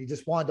kept playing. He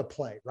just wanted to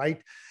play,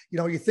 right?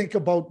 You think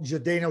about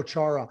Zdeno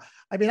Chara.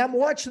 I mean, I'm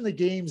watching the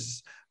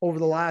games over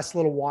the last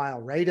little while,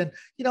 right? And,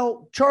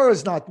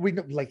 Chara's not,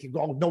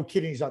 no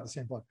kidding, he's not the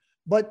same player.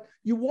 But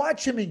you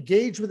watch him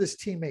engage with his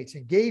teammates,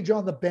 engage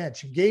on the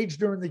bench, engage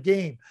during the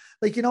game.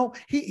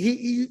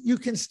 You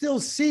can still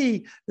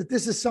see that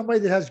this is somebody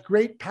that has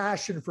great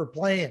passion for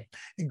playing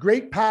and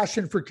great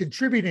passion for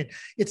contributing.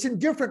 It's in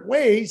different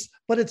ways,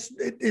 but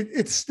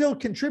it's still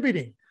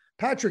contributing.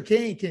 Patrick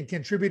Kane can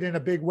contribute in a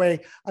big way.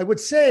 I would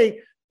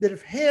say that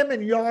if him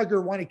and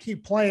Jágr want to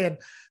keep playing,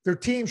 their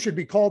team should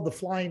be called the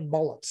Flying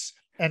Mullets.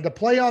 And to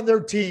play on their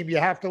team, you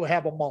have to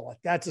have a mullet.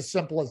 That's as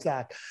simple as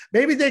that.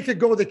 Maybe they could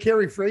go the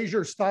Kerry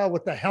Fraser style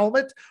with the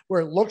helmet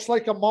where it looks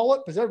like a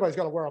mullet, because everybody's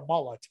got to wear a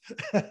mullet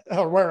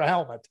or wear a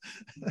helmet.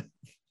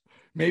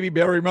 Maybe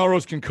Barry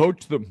Melrose can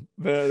coach them.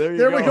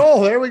 There we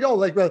go.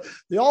 Like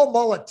the all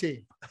mullet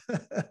team.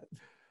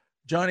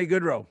 Johnny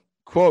Gaudreau,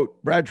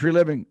 quote, Brad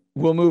Treliving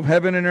will move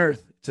heaven and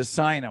earth to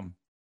sign him.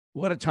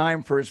 What a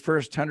time for his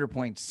first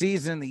 100-point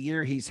season, the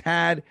year he's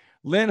had.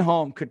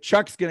 Lindholm,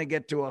 Tkachuk's going to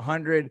get to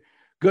 100.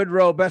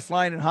 Gaudreau, best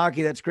line in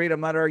hockey. That's great. I'm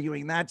not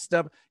arguing that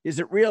stuff. Is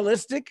it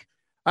realistic?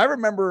 I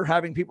remember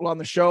having people on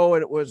the show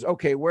and it was,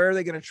 okay, where are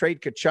they going to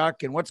trade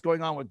Tkachuk and what's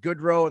going on with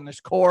Gaudreau and this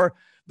core?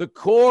 The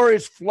core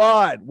is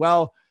flawed.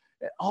 Well,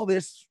 all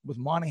this with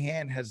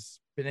Monahan has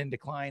been in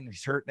decline.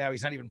 He's hurt now.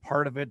 He's not even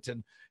part of it.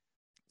 And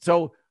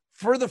so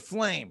for the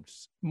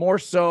Flames, more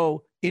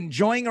so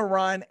enjoying a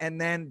run.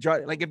 And then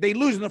like if they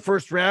lose in the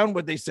first round,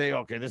 would they say,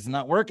 okay, this is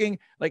not working?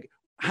 Like,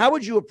 how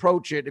would you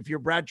approach it if you're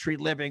Brad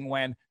Treliving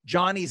when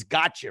Johnny's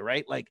got you,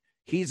 right? Like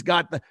he's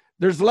got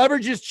there's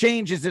leverages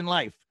changes in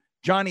life.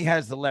 Johnny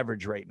has the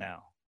leverage right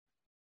now.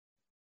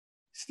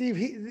 Steve,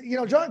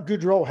 John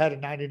Gaudreau had a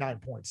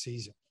 99-point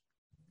season.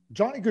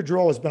 Johnny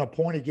Gaudreau has been a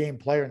point-a-game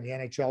player in the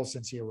NHL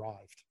since he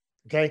arrived.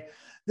 Okay.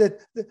 You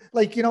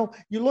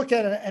look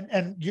at it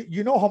and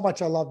you know how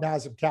much I love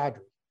Nazem Kadri.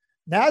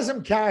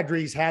 Nazem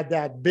Kadri's had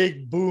that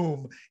big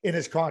boom in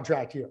his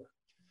contract year.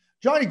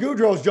 Johnny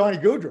Gaudreau is Johnny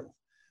Gaudreau.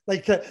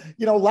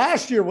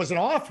 Last year was an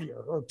off year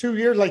or 2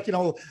 years.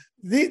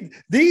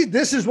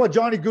 This is what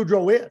Johnny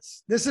Gaudreau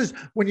is. This is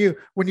when you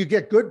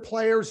get good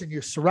players and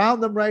you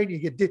surround them right. You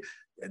get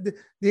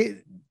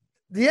the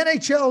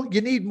NHL.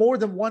 You need more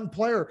than one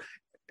player.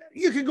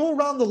 You can go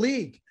around the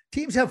league.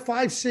 Teams have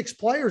 5, 6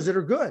 players that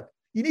are good.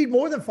 You need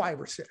more than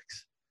 5 or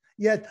 6.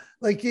 Yet,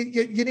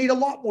 you need a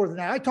lot more than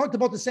that. I talked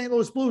about the St.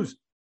 Louis Blues,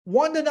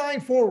 1 to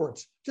 9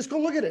 forwards. Just go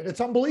look at it. It's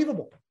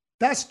unbelievable.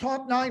 Best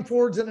top 9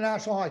 forwards in the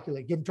National Hockey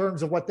League in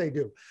terms of what they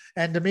do.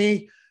 And to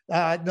me,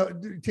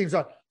 teams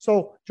are.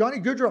 So Johnny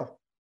Gaudreau,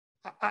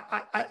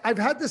 I've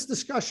had this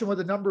discussion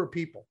with a number of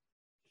people.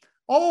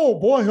 Oh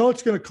boy,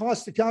 it's going to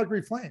cost the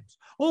Calgary Flames.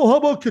 Oh, how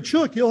about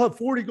Tkachuk? He'll have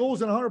 40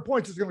 goals and 100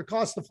 points. It's going to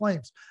cost the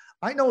Flames.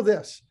 I know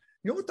this.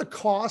 You know what the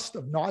cost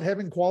of not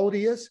having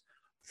quality is?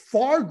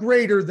 Far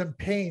greater than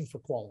paying for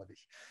quality.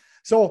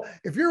 So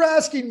if you're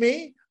asking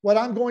me what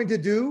I'm going to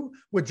do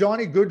with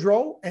Johnny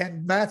Gaudreau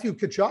and Matthew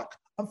Tkachuk,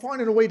 I'm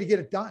finding a way to get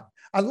it done.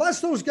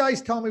 Unless those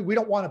guys tell me we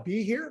don't want to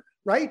be here,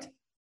 right?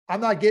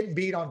 I'm not getting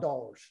beat on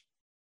dollars.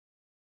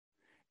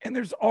 And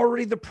there's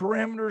already the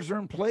parameters are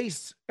in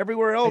place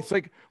everywhere else.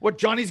 Like what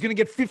Johnny's going to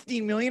get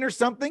 15 million or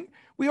something.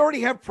 We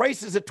already have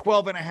prices at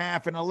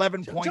 12.5 and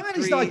 11.3.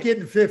 Johnny's not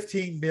getting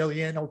 15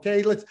 million.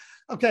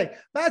 Okay.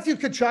 Matthew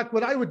Tkachuk,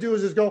 what I would do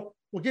is go,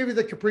 we'll give you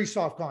the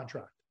Kaprizov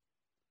contract.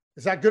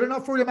 Is that good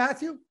enough for you,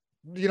 Matthew?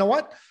 You know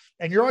what?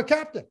 And you're a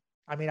captain.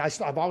 I mean,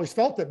 I've always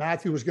felt that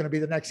Matthew was going to be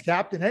the next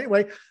captain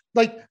anyway.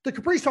 Like the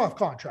Kaprizov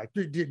contract.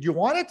 Do you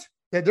want it?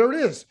 There it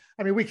is.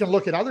 I mean, we can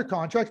look at other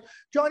contracts.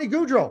 Johnny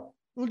Gaudreau.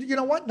 You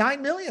know what?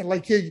 9 million.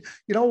 Look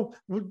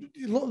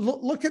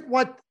at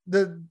what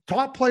the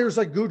top players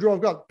like Gaudreau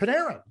have got.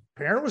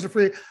 Panarin was a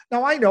free.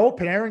 Now I know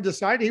Panarin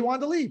decided he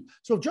wanted to leave.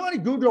 So if Johnny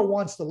Gaudreau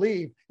wants to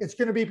leave, it's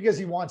going to be because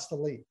he wants to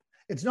leave.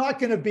 It's not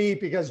going to be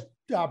because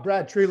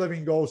Brad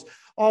Treliving goes,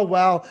 oh,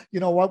 well, you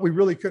know what? We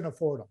really couldn't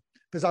afford him.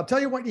 Because I'll tell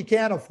you what you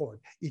can't afford.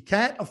 You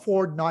can't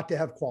afford not to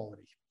have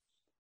quality.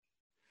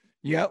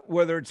 Yeah,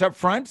 whether it's up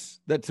front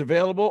that's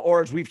available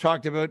or as we've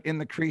talked about in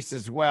the crease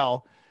as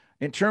well.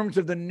 In terms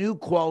of the new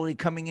quality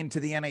coming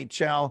into the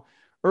NHL,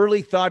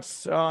 early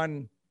thoughts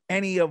on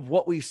any of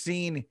what we've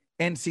seen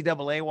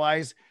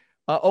NCAA-wise.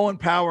 Owen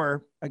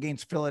Power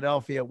against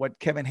Philadelphia, what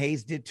Kevin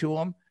Hayes did to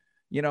him.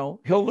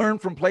 He'll learn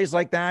from plays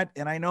like that.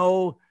 And I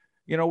know,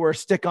 we're a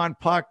stick on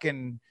puck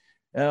and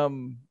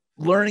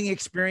learning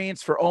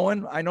experience for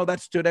Owen. I know that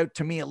stood out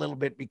to me a little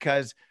bit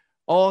because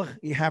all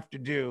you have to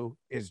do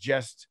is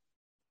just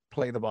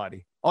play the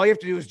body. All you have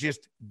to do is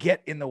just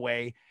get in the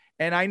way.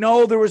 And I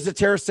know there was a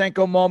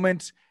Tarasenko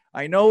moment.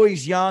 I know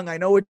he's young. I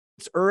know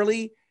it's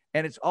early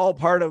and it's all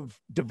part of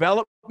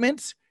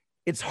development.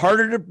 It's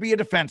harder to be a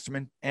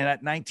defenseman. And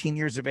at 19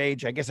 years of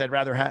age, I guess I'd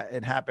rather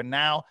it happen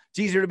now. It's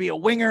easier to be a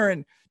winger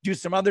and do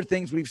some other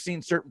things we've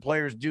seen certain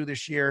players do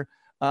this year.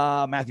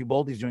 Matthew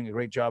Boldy's doing a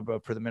great job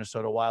for the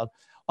Minnesota Wild.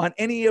 On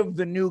any of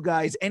the new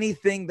guys,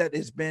 anything that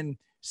has been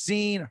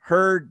seen,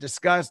 heard,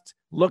 discussed,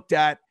 looked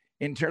at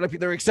in terms,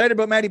 they're excited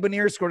about Matty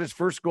Beniers scored his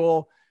first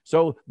goal.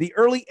 So the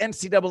early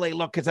NCAA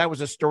look, because that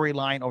was a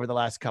storyline over the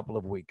last couple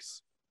of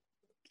weeks.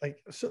 Like,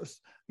 so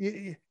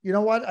you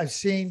know what I've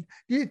seen?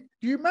 Do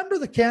you remember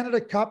the Canada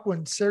Cup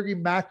when Sergei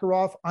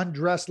Makarov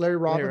undressed Larry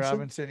Robinson? Larry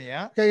Robinson,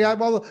 yeah. Okay, yeah.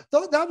 Well,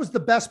 that was the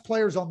best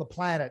players on the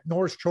planet,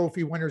 Norris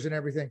Trophy winners and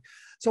everything.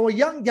 So a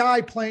young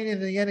guy playing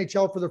in the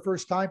NHL for the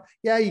first time,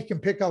 yeah, you can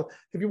pick out.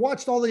 Have you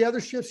watched all the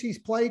other shifts he's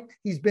played?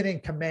 He's been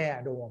in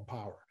command, Owen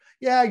Power.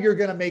 Yeah, you're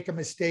going to make a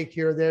mistake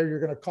here or there. You're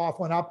going to cough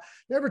one up.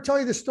 Did I ever tell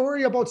you the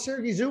story about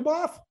Sergei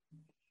Zubov?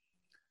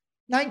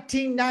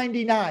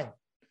 1999.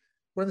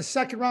 We're in the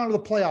second round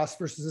of the playoffs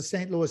versus the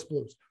St. Louis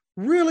Blues.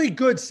 Really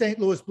good St.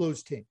 Louis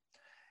Blues team.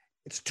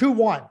 It's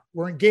 2-1.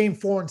 We're in game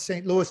 4 in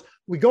St. Louis.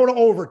 We go to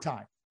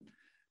overtime.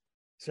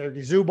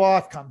 Sergei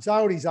Zubov comes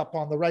out. He's up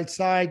on the right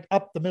side,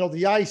 up the middle of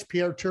the ice.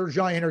 Pierre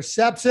Turgeon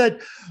intercepts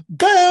it.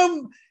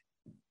 Boom!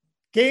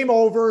 Game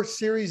over.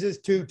 Series is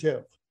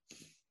 2-2.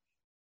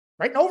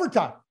 Right in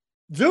overtime.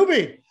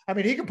 Zuby, I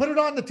mean, he can put it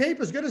on the tape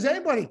as good as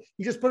anybody.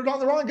 He just put it on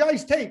the wrong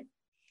guy's tape.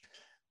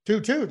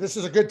 2-2. This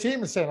is a good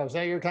team in San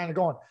Jose. You're kind of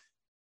going.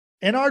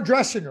 In our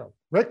dressing room,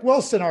 Rick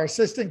Wilson, our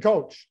assistant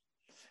coach,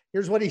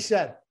 here's what he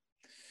said.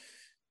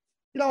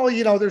 You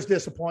know, there's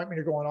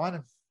disappointment going on.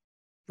 And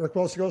Rick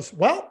Wilson goes,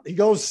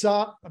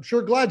 I'm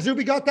sure glad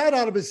Zuby got that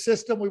out of his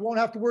system. We won't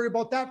have to worry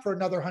about that for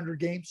another 100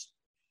 games.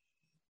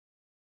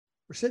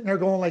 We're sitting there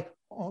going like,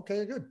 oh,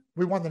 okay, good.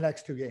 We won the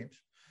next 2 games.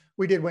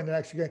 We did win the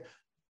next 2 games.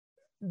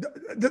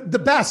 The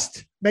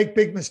best make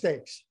big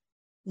mistakes.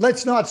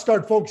 Let's not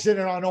start focusing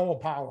on Owen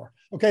Power.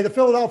 Okay, the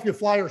Philadelphia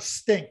Flyers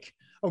stink.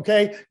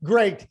 Okay,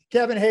 great.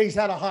 Kevin Hayes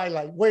had a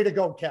highlight. Way to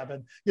go,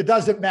 Kevin. It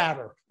doesn't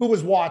matter. Who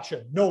was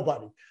watching?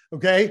 Nobody.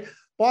 Okay,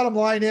 bottom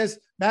line is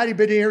Matty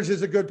Beniers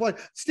is a good player.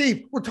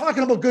 Steve, we're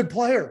talking about good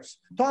players.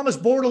 Thomas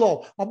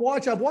Bordeleau. I've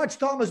watched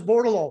Thomas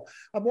Bordeleau.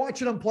 I'm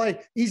watching him play.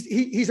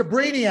 He's a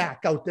brainiac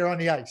out there on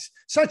the ice.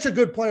 Such a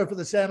good player for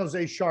the San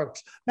Jose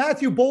Sharks.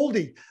 Matthew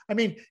Boldy. I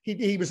mean,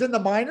 he was in the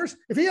minors.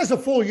 If he has a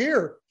full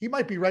year, he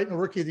might be right in the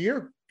Rookie of the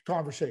Year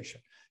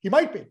conversation. He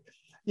might be.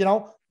 You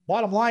know,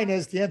 bottom line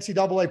is the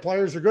NCAA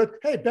players are good.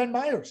 Hey, Ben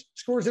Myers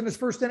scores in his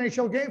first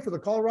NHL game for the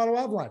Colorado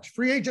Avalanche.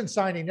 Free agent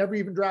signing, never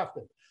even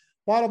drafted.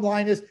 Bottom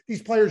line is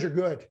these players are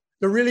good.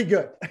 They're really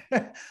good.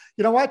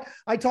 You know what?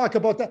 I talk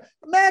about that.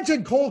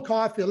 Imagine Cole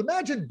Caulfield.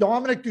 Imagine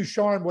Dominic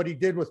Ducharme, what he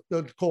did with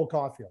Cole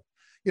Caulfield.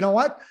 You know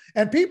what?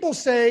 And people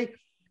say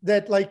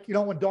that, like, you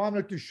know, when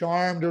Dominic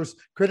Ducharme, there was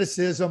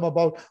criticism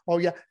about, oh,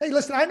 yeah. Hey,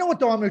 listen, I know what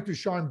Dominic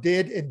Ducharme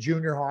did in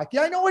junior hockey.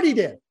 I know what he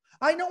did.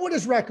 I know what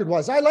his record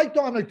was. I like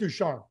Dominic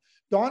Ducharme.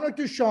 Dominic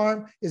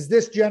Ducharme is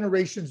this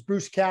generation's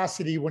Bruce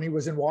Cassidy when he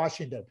was in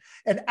Washington.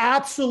 An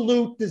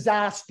absolute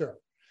disaster.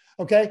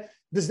 Okay?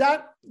 Does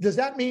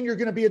that mean you're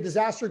going to be a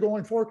disaster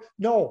going forward?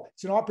 No,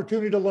 it's an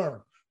opportunity to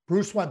learn.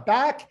 Bruce went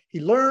back.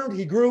 He learned.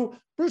 He grew.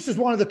 Bruce is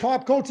one of the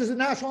top coaches in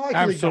National Hockey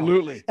League.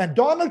 Absolutely. And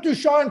Dominic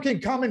Ducharme can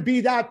come and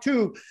be that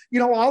too. You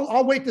know,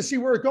 I'll wait to see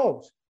where it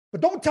goes.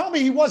 But don't tell me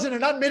he wasn't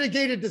an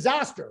unmitigated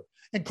disaster.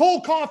 And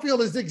Cole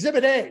Caulfield is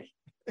Exhibit A.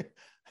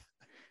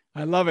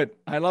 I love it.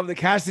 I love the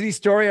Cassidy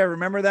story. I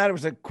remember that. It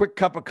was a quick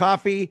cup of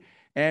coffee.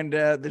 And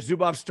the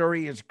Zubov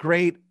story is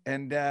great.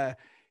 And it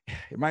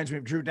reminds me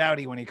of Drew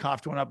Doughty when he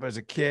coughed one up as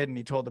a kid and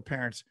he told the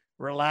parents,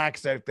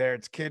 relax out there.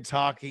 It's kids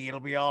hockey.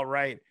 It'll be all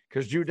right.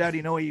 Because Drew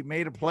Doughty, he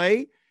made a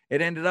play.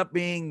 It ended up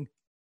being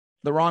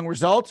the wrong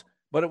result,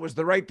 but it was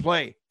the right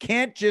play.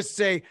 Can't just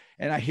say,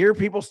 and I hear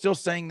people still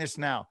saying this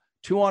now,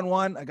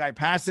 2-on-1, a guy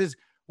passes.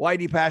 Why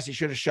did he pass? He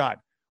should have shot.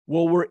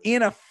 Well, we're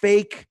in a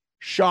fake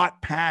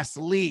shot pass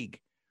league.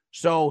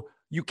 So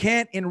you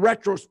can't, in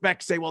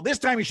retrospect, say, well, this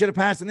time he should have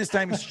passed and this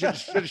time he should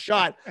have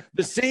shot.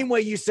 The same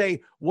way you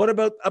say, what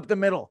about up the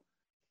middle?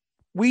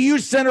 We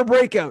use center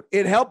breakout.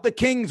 It helped the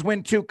Kings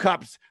win 2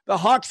 cups. The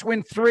Hawks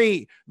win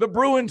 3. The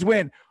Bruins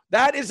win.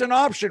 That is an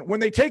option.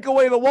 When they take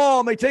away the wall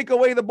and they take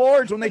away the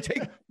boards, when they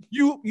take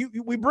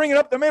we bring it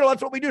up the middle.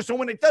 That's what we do. So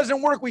when it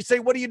doesn't work, we say,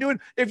 what are you doing?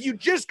 If you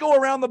just go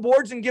around the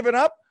boards and give it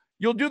up,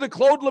 you'll do the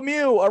Claude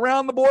Lemieux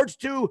around the boards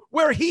too,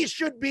 where he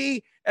should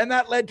be. And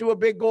that led to a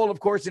big goal, of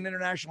course, in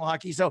international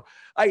hockey. So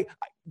I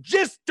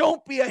just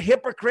don't be a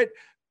hypocrite.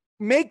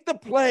 Make the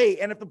play.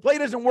 And if the play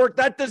doesn't work,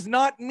 that does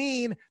not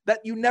mean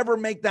that you never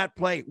make that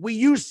play. We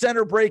use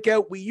center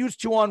breakout. We use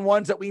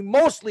 2-on-1s that we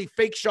mostly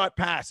fake shot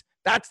pass.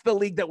 That's the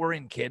league that we're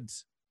in,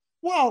 kids.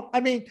 Well, I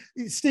mean,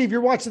 Steve,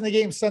 you're watching the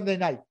game Sunday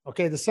night.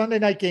 Okay. The Sunday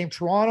night game,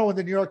 Toronto and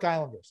the New York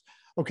Islanders.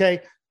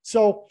 Okay.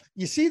 So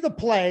you see the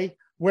play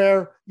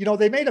where, you know,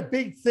 they made a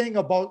big thing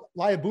about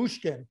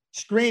Lyabushkin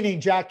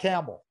screening Jack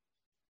Campbell.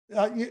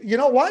 You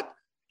know what?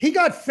 He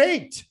got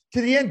faked.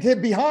 to the end to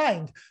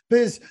behind,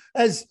 because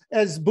as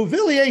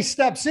Beauvillier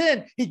steps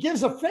in, he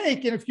gives a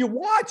fake. And if you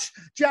watch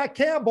Jack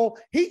Campbell,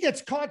 he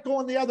gets caught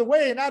going the other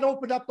way, and that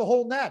opened up the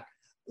whole net.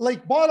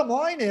 Like, bottom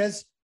line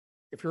is,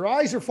 if your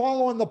eyes are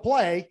following the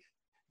play,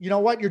 you know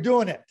what? You're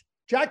doing it.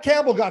 Jack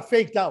Campbell got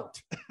faked out.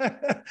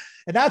 And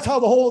that's how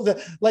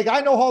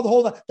I know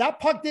how that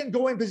puck didn't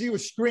go in because he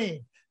was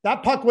screened.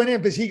 That puck went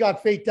in because he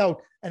got faked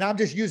out. And I'm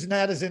just using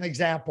that as an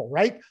example,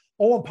 right?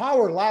 Owen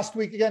Power last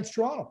week against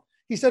Toronto.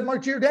 He said,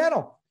 Mark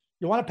Giordano,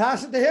 you want to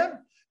pass it to him?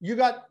 You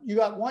got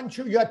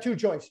two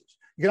choices.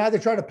 You can either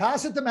try to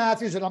pass it to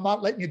Matthews, and I'm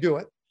not letting you do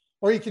it,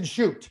 or you can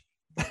shoot.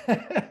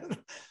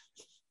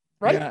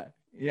 Right?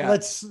 Yeah.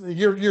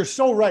 You're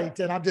so right.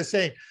 And I'm just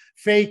saying,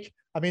 fake.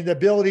 I mean, the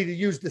ability to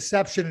use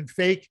deception and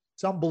fake,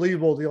 it's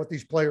unbelievable what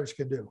these players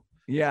can do.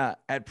 Yeah.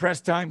 At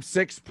press time,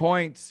 6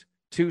 points,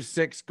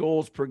 2.6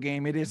 goals per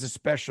game. It is a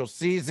special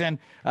season.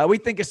 We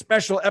think a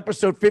special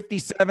episode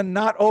 57,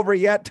 not over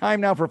yet.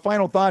 Time now for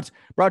final thoughts,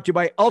 brought to you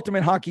by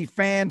Ultimate Hockey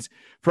Fans.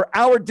 For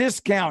our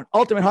discount,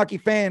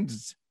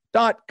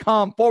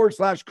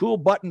 ultimatehockeyfans.com/cool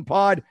button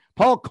pod.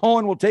 Paul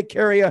Cohen will take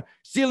care of you.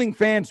 Ceiling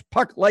fans,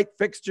 puck light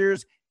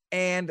fixtures,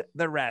 and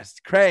the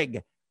rest.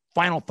 Craig,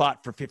 final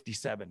thought for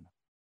 57.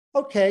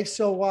 Okay,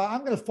 so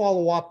I'm going to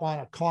follow up on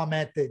a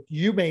comment that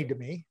you made to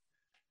me.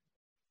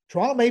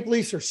 Toronto Maple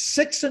Leafs are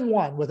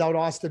 6-1 without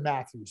Austin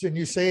Matthews. And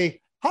you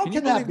say, how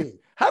can that be?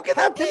 How can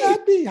that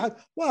be?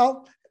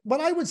 Well, what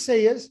I would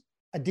say is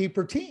a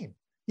deeper team.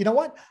 You know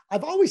what?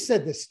 I've always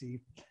said this, Steve.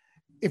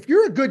 If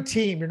you're a good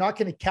team, you're not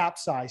going to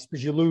capsize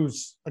because you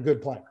lose a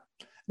good player.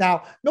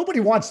 Now, nobody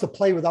wants to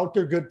play without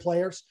their good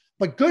players,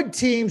 but good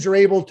teams are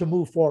able to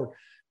move forward.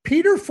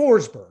 Peter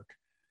Forsberg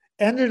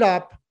ended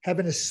up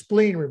having his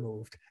spleen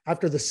removed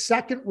after the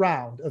second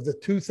round of the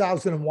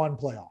 2001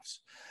 playoffs.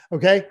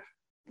 Okay.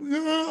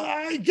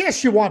 I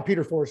guess you want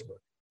Peter Forsberg.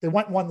 They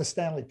went and won the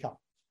Stanley Cup.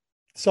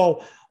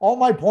 So all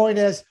my point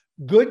is,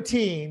 good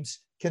teams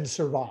can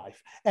survive.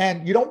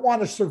 And you don't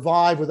want to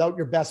survive without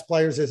your best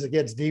players as it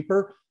gets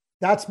deeper.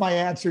 That's my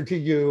answer to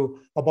you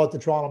about the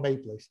Toronto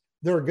Maple Leafs.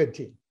 They're a good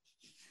team.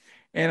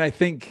 And I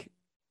think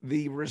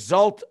the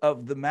result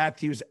of the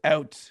Matthews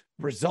out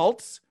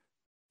results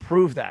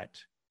prove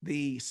that.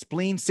 The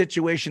spleen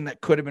situation that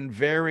could have been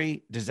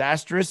very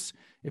disastrous,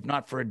 if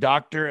not for a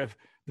doctor, of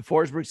the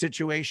Forsberg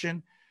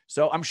situation.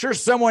 So I'm sure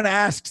someone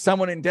asked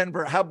someone in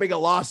Denver, how big a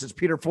loss is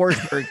Peter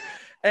Forsberg?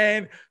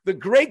 And the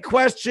great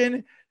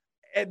question,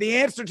 the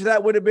answer to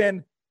that would have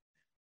been,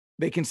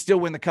 they can still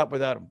win the cup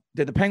without him.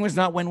 Did the Penguins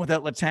not win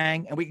without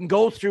Letang? And we can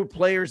go through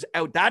players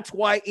out. That's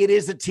why it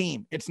is a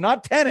team. It's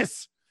not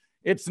tennis.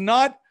 It's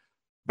not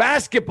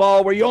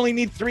basketball where you only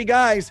need 3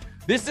 guys.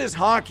 This is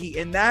hockey,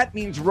 and that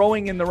means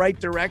rowing in the right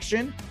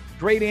direction.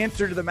 Great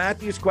answer to the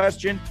Matthews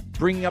question.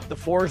 Bringing up the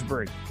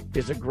Forsberg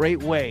is a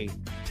great way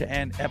to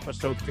end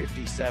episode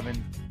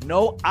 57.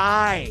 No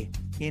I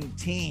in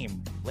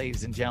team,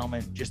 ladies and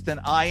gentlemen. Just an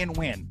I in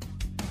win.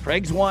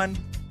 Craig's won,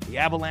 the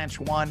Avalanche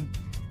won,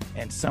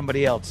 and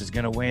somebody else is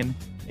going to win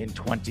in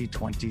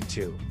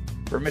 2022.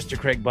 For Mr.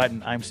 Craig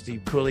Button, I'm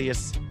Steve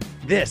Kouleas.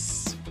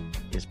 This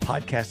is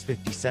Podcast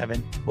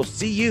 57. We'll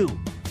see you.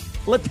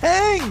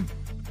 Letang!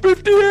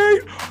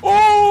 58.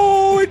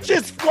 Oh, it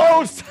just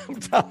flows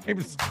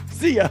sometimes.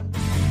 See ya.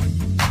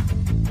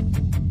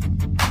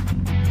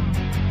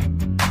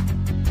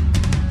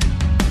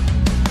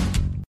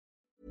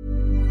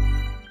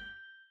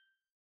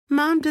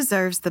 Mom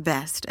deserves the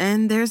best,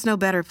 and there's no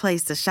better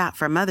place to shop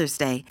for Mother's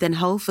Day than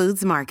Whole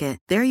Foods Market.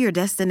 They're your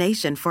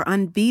destination for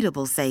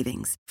unbeatable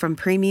savings, from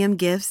premium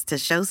gifts to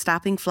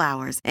show-stopping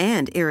flowers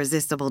and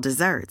irresistible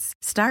desserts.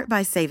 Start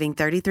by saving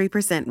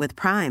 33% with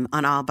Prime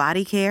on all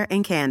body care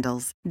and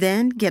candles.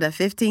 Then get a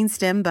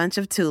 15-stem bunch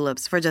of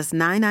tulips for just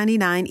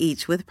 $9.99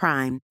 each with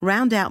Prime.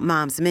 Round out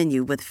Mom's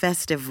menu with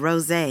festive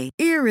rosé,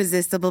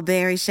 irresistible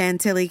berry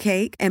chantilly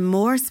cake, and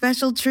more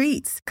special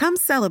treats. Come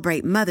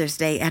celebrate Mother's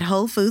Day at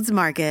Whole Foods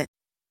Market.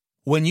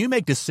 When you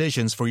make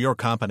decisions for your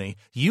company,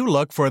 you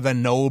look for the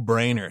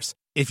no-brainers.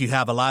 If you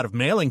have a lot of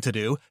mailing to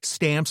do,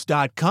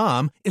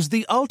 Stamps.com is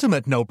the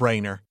ultimate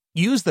no-brainer.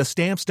 Use the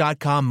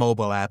Stamps.com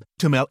mobile app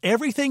to mail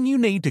everything you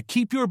need to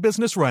keep your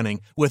business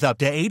running with up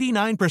to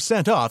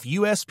 89% off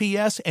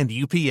USPS and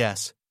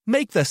UPS.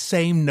 Make the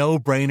same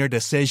no-brainer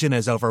decision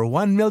as over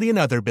 1 million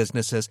other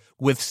businesses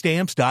with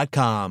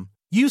Stamps.com.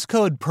 Use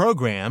code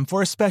PROGRAM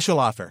for a special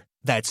offer.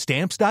 That's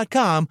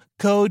Stamps.com,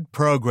 code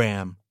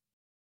PROGRAM.